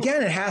that? Well,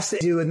 again, it has to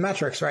do with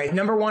metrics, right?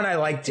 Number one, I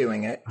like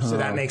doing it. So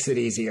that makes it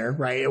easier,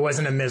 right? It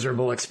wasn't a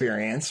miserable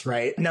experience,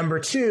 right? Number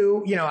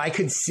two, I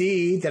could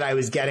see that I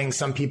was getting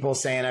some people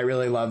saying, I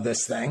really love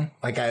this thing,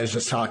 like I was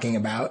just talking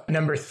about.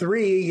 Number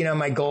three,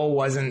 my goal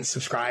wasn't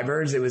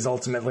subscribers. It was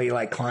ultimately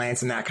like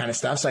clients and that kind of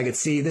stuff. So I could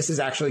see this is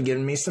actually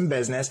giving me some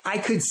business. I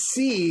couldn't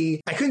see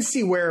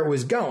where it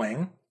was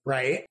going.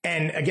 Right.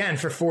 And again,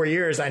 for 4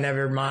 years, I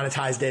never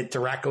monetized it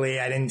directly.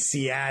 I didn't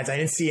see ads. I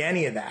didn't see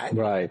any of that.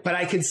 Right. But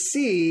I could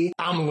see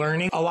I'm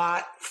learning a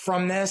lot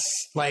from this.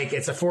 Like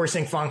it's a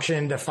forcing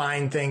function to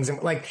find things.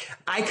 And like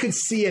I could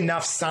see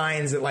enough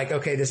signs that like,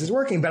 okay, this is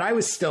working, but I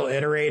was still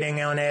iterating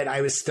on it.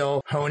 I was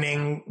still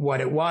honing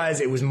what it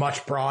was. It was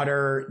much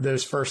broader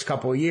those first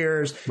couple of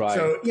years. Right.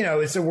 So,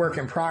 it's a work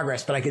in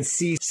progress, but I could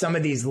see some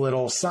of these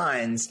little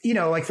signs,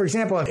 like for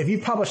example, if you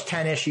publish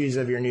 10 issues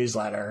of your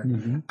newsletter,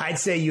 I'd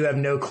say you have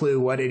no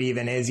clue what it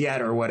even is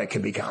yet or what it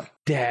could become.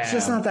 Damn. It's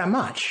just not that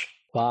much.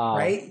 Wow.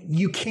 Right?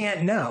 You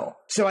can't know.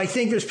 So I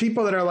think there's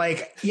people that are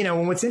like,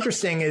 and what's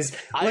interesting is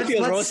I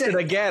feel roasted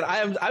again.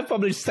 I've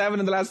published 7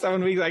 in the last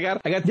 7 weeks. I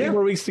got 3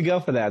 more weeks to go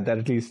for that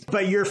at least.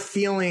 But you're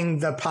feeling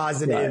the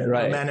positive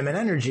momentum and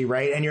energy,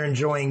 right? And you're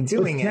enjoying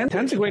doing it.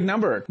 10's a great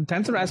number.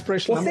 10's an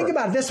aspirational number. Well, think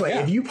about it this way.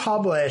 If you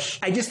publish,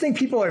 I just think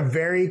people are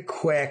very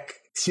quick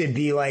to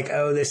be like,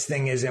 oh, this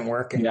thing isn't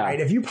working, right?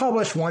 If you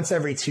publish once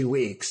every 2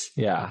 weeks,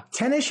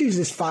 10 issues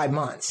is 5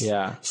 months.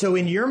 Yeah. So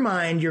in your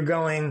mind, you're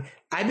going,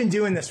 I've been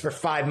doing this for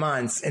 5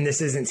 months and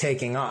this isn't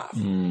taking off.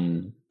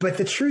 But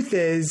the truth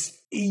is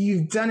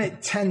you've done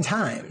it 10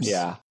 times.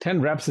 Yeah.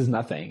 10 reps is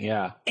nothing.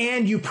 Yeah.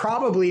 And you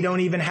probably don't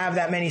even have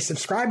that many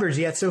subscribers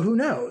yet. So who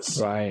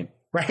knows? Right.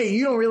 Right?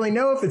 You don't really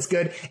know if it's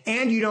good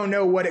and you don't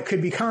know what it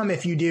could become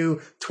if you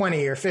do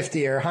 20 or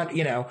 50 or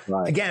 100,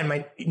 Right. Again,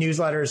 my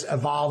newsletters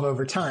evolve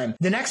over time.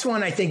 The next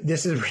one, I think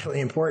this is a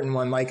really important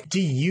one. Like, do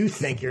you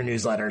think your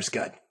newsletter is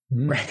good?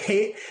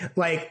 Right?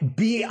 Like,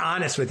 be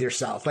honest with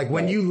yourself. Like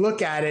when you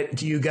look at it,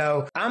 do you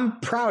go,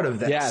 I'm proud of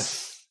this?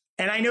 Yes.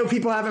 And I know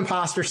people have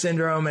imposter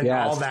syndrome and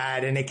all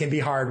that, and it can be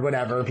hard,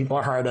 whatever. People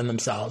are hard on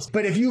themselves.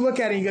 But if you look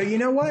at it and you go, you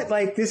know what?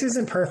 Like, this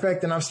isn't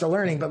perfect and I'm still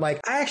learning, but like,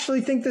 I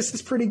actually think this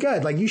is pretty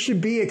good. Like, you should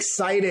be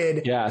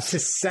excited to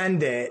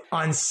send it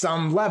on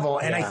some level.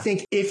 And I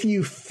think if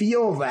you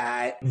feel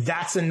that,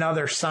 that's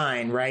another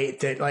sign, right?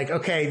 That like,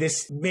 okay,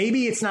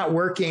 maybe it's not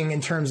working in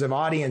terms of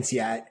audience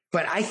yet,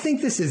 but I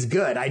think this is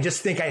good. I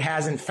just think it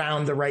hasn't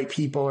found the right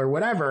people or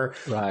whatever,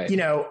 right?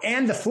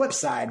 And the flip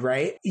side,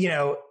 right?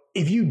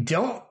 If you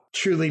don't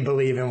truly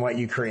believe in what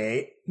you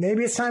create,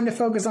 maybe it's time to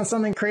focus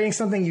on creating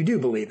something you do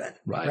believe in.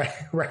 Right.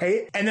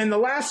 Right. And then the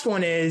last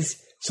one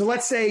is So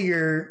let's say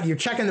you're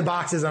checking the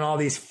boxes on all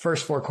these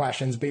first 4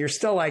 questions, but you're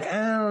still like,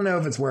 I don't know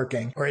if it's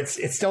working, or it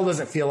still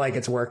doesn't feel like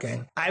it's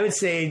working. I would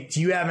say,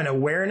 do you have an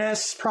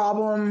awareness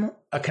problem,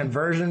 a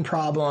conversion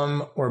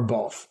problem, or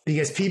both?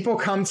 Because people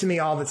come to me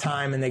all the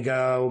time and they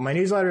go, my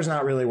newsletter's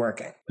not really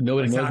working.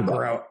 Nobody knows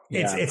about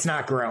it. It's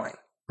not growing,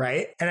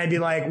 right? And I'd be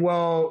like,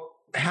 well,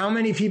 how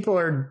many people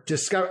are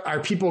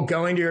people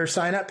going to your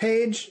sign up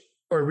page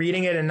or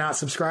reading it and not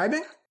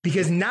subscribing?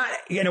 Because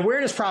an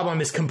awareness problem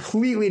is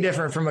completely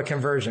different from a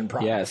conversion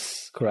problem.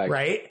 Yes, correct.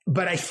 Right?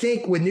 But I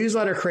think with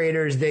newsletter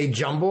creators, they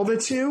jumble the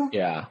two.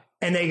 Yeah.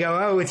 And they go,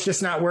 oh, it's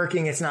just not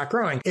working. It's not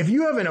growing. If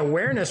you have an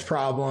awareness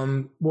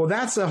problem, well,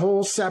 that's a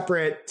whole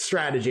separate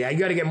strategy. I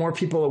got to get more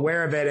people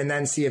aware of it and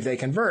then see if they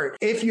convert.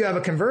 If you have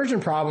a conversion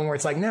problem where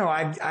it's like, no,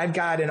 I've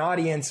got an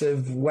audience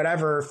of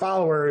whatever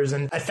followers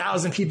and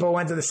 1,000 people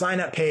went to the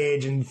sign up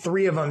page and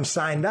 3 of them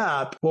signed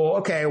up. Well,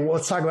 okay, well,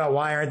 let's talk about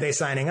why aren't they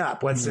signing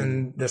up? What's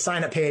in the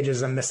sign up page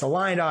is a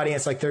misaligned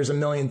audience. Like there's a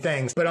million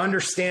things, but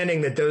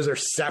understanding that those are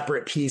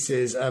separate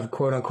pieces of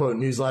quote unquote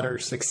newsletter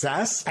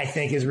success, I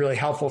think is really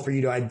helpful for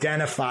you to identify,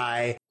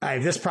 I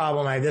have this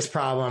problem, I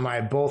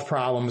have both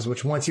problems,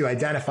 which once you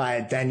identify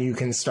it, then you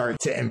can start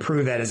to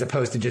improve it as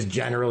opposed to just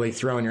generally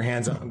throwing your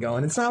hands up and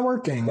going, it's not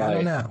working. Right. I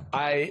don't know.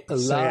 I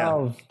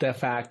love the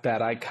fact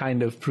that I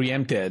kind of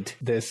preempted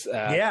this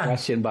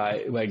question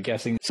by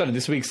guessing. Sorry,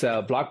 this week's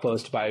blog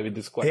post with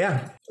this question.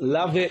 Yeah.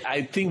 Loved it.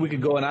 I think we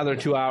could go another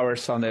 2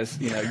 hours on this.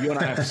 You and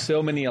I have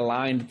so many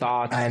aligned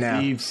thoughts,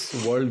 beliefs,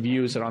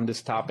 worldviews around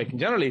this topic. And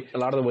generally, a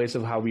lot of the ways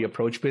of how we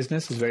approach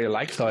business is very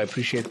alike. So I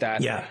appreciate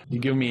that. Yeah. You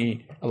give me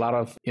a lot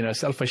of,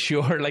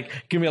 self-assured,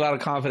 give me a lot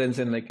of confidence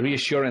and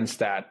reassurance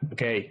that,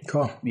 okay,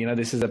 cool.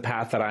 This is a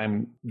path that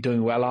I'm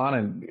doing well on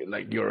and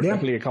you're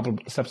definitely a couple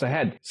steps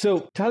ahead.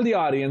 So tell the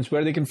audience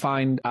where they can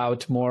find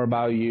out more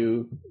about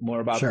you, more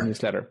about the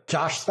newsletter.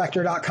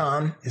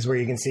 JoshSpector.com is where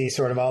you can see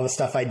sort of all the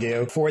stuff I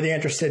do.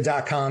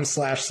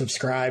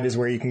 fortheinterested.com/subscribe is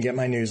where you can get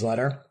my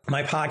newsletter.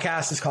 My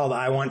podcast is called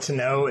I Want to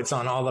Know. It's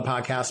on all the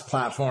podcast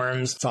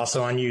platforms. It's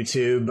also on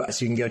YouTube,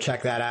 so you can go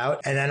check that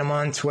out. And then I'm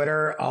on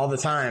Twitter all the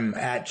time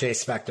at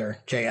JSpector,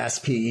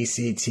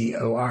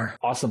 JSPECTOR.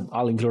 Awesome.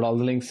 I'll include all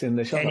the links in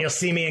the show. And you'll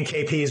see me in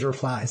KP's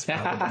replies.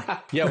 Yeah,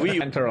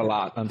 we enter a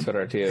lot on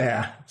Twitter too.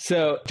 Yeah.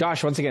 So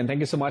Josh, once again,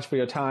 thank you so much for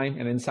your time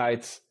and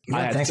insights.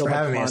 Yeah, thanks for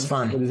having me. It's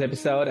fun with this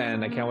episode,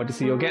 and I can't wait to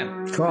see you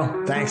again.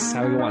 Cool. Thanks.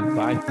 Have a good one.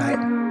 Bye.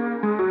 Bye.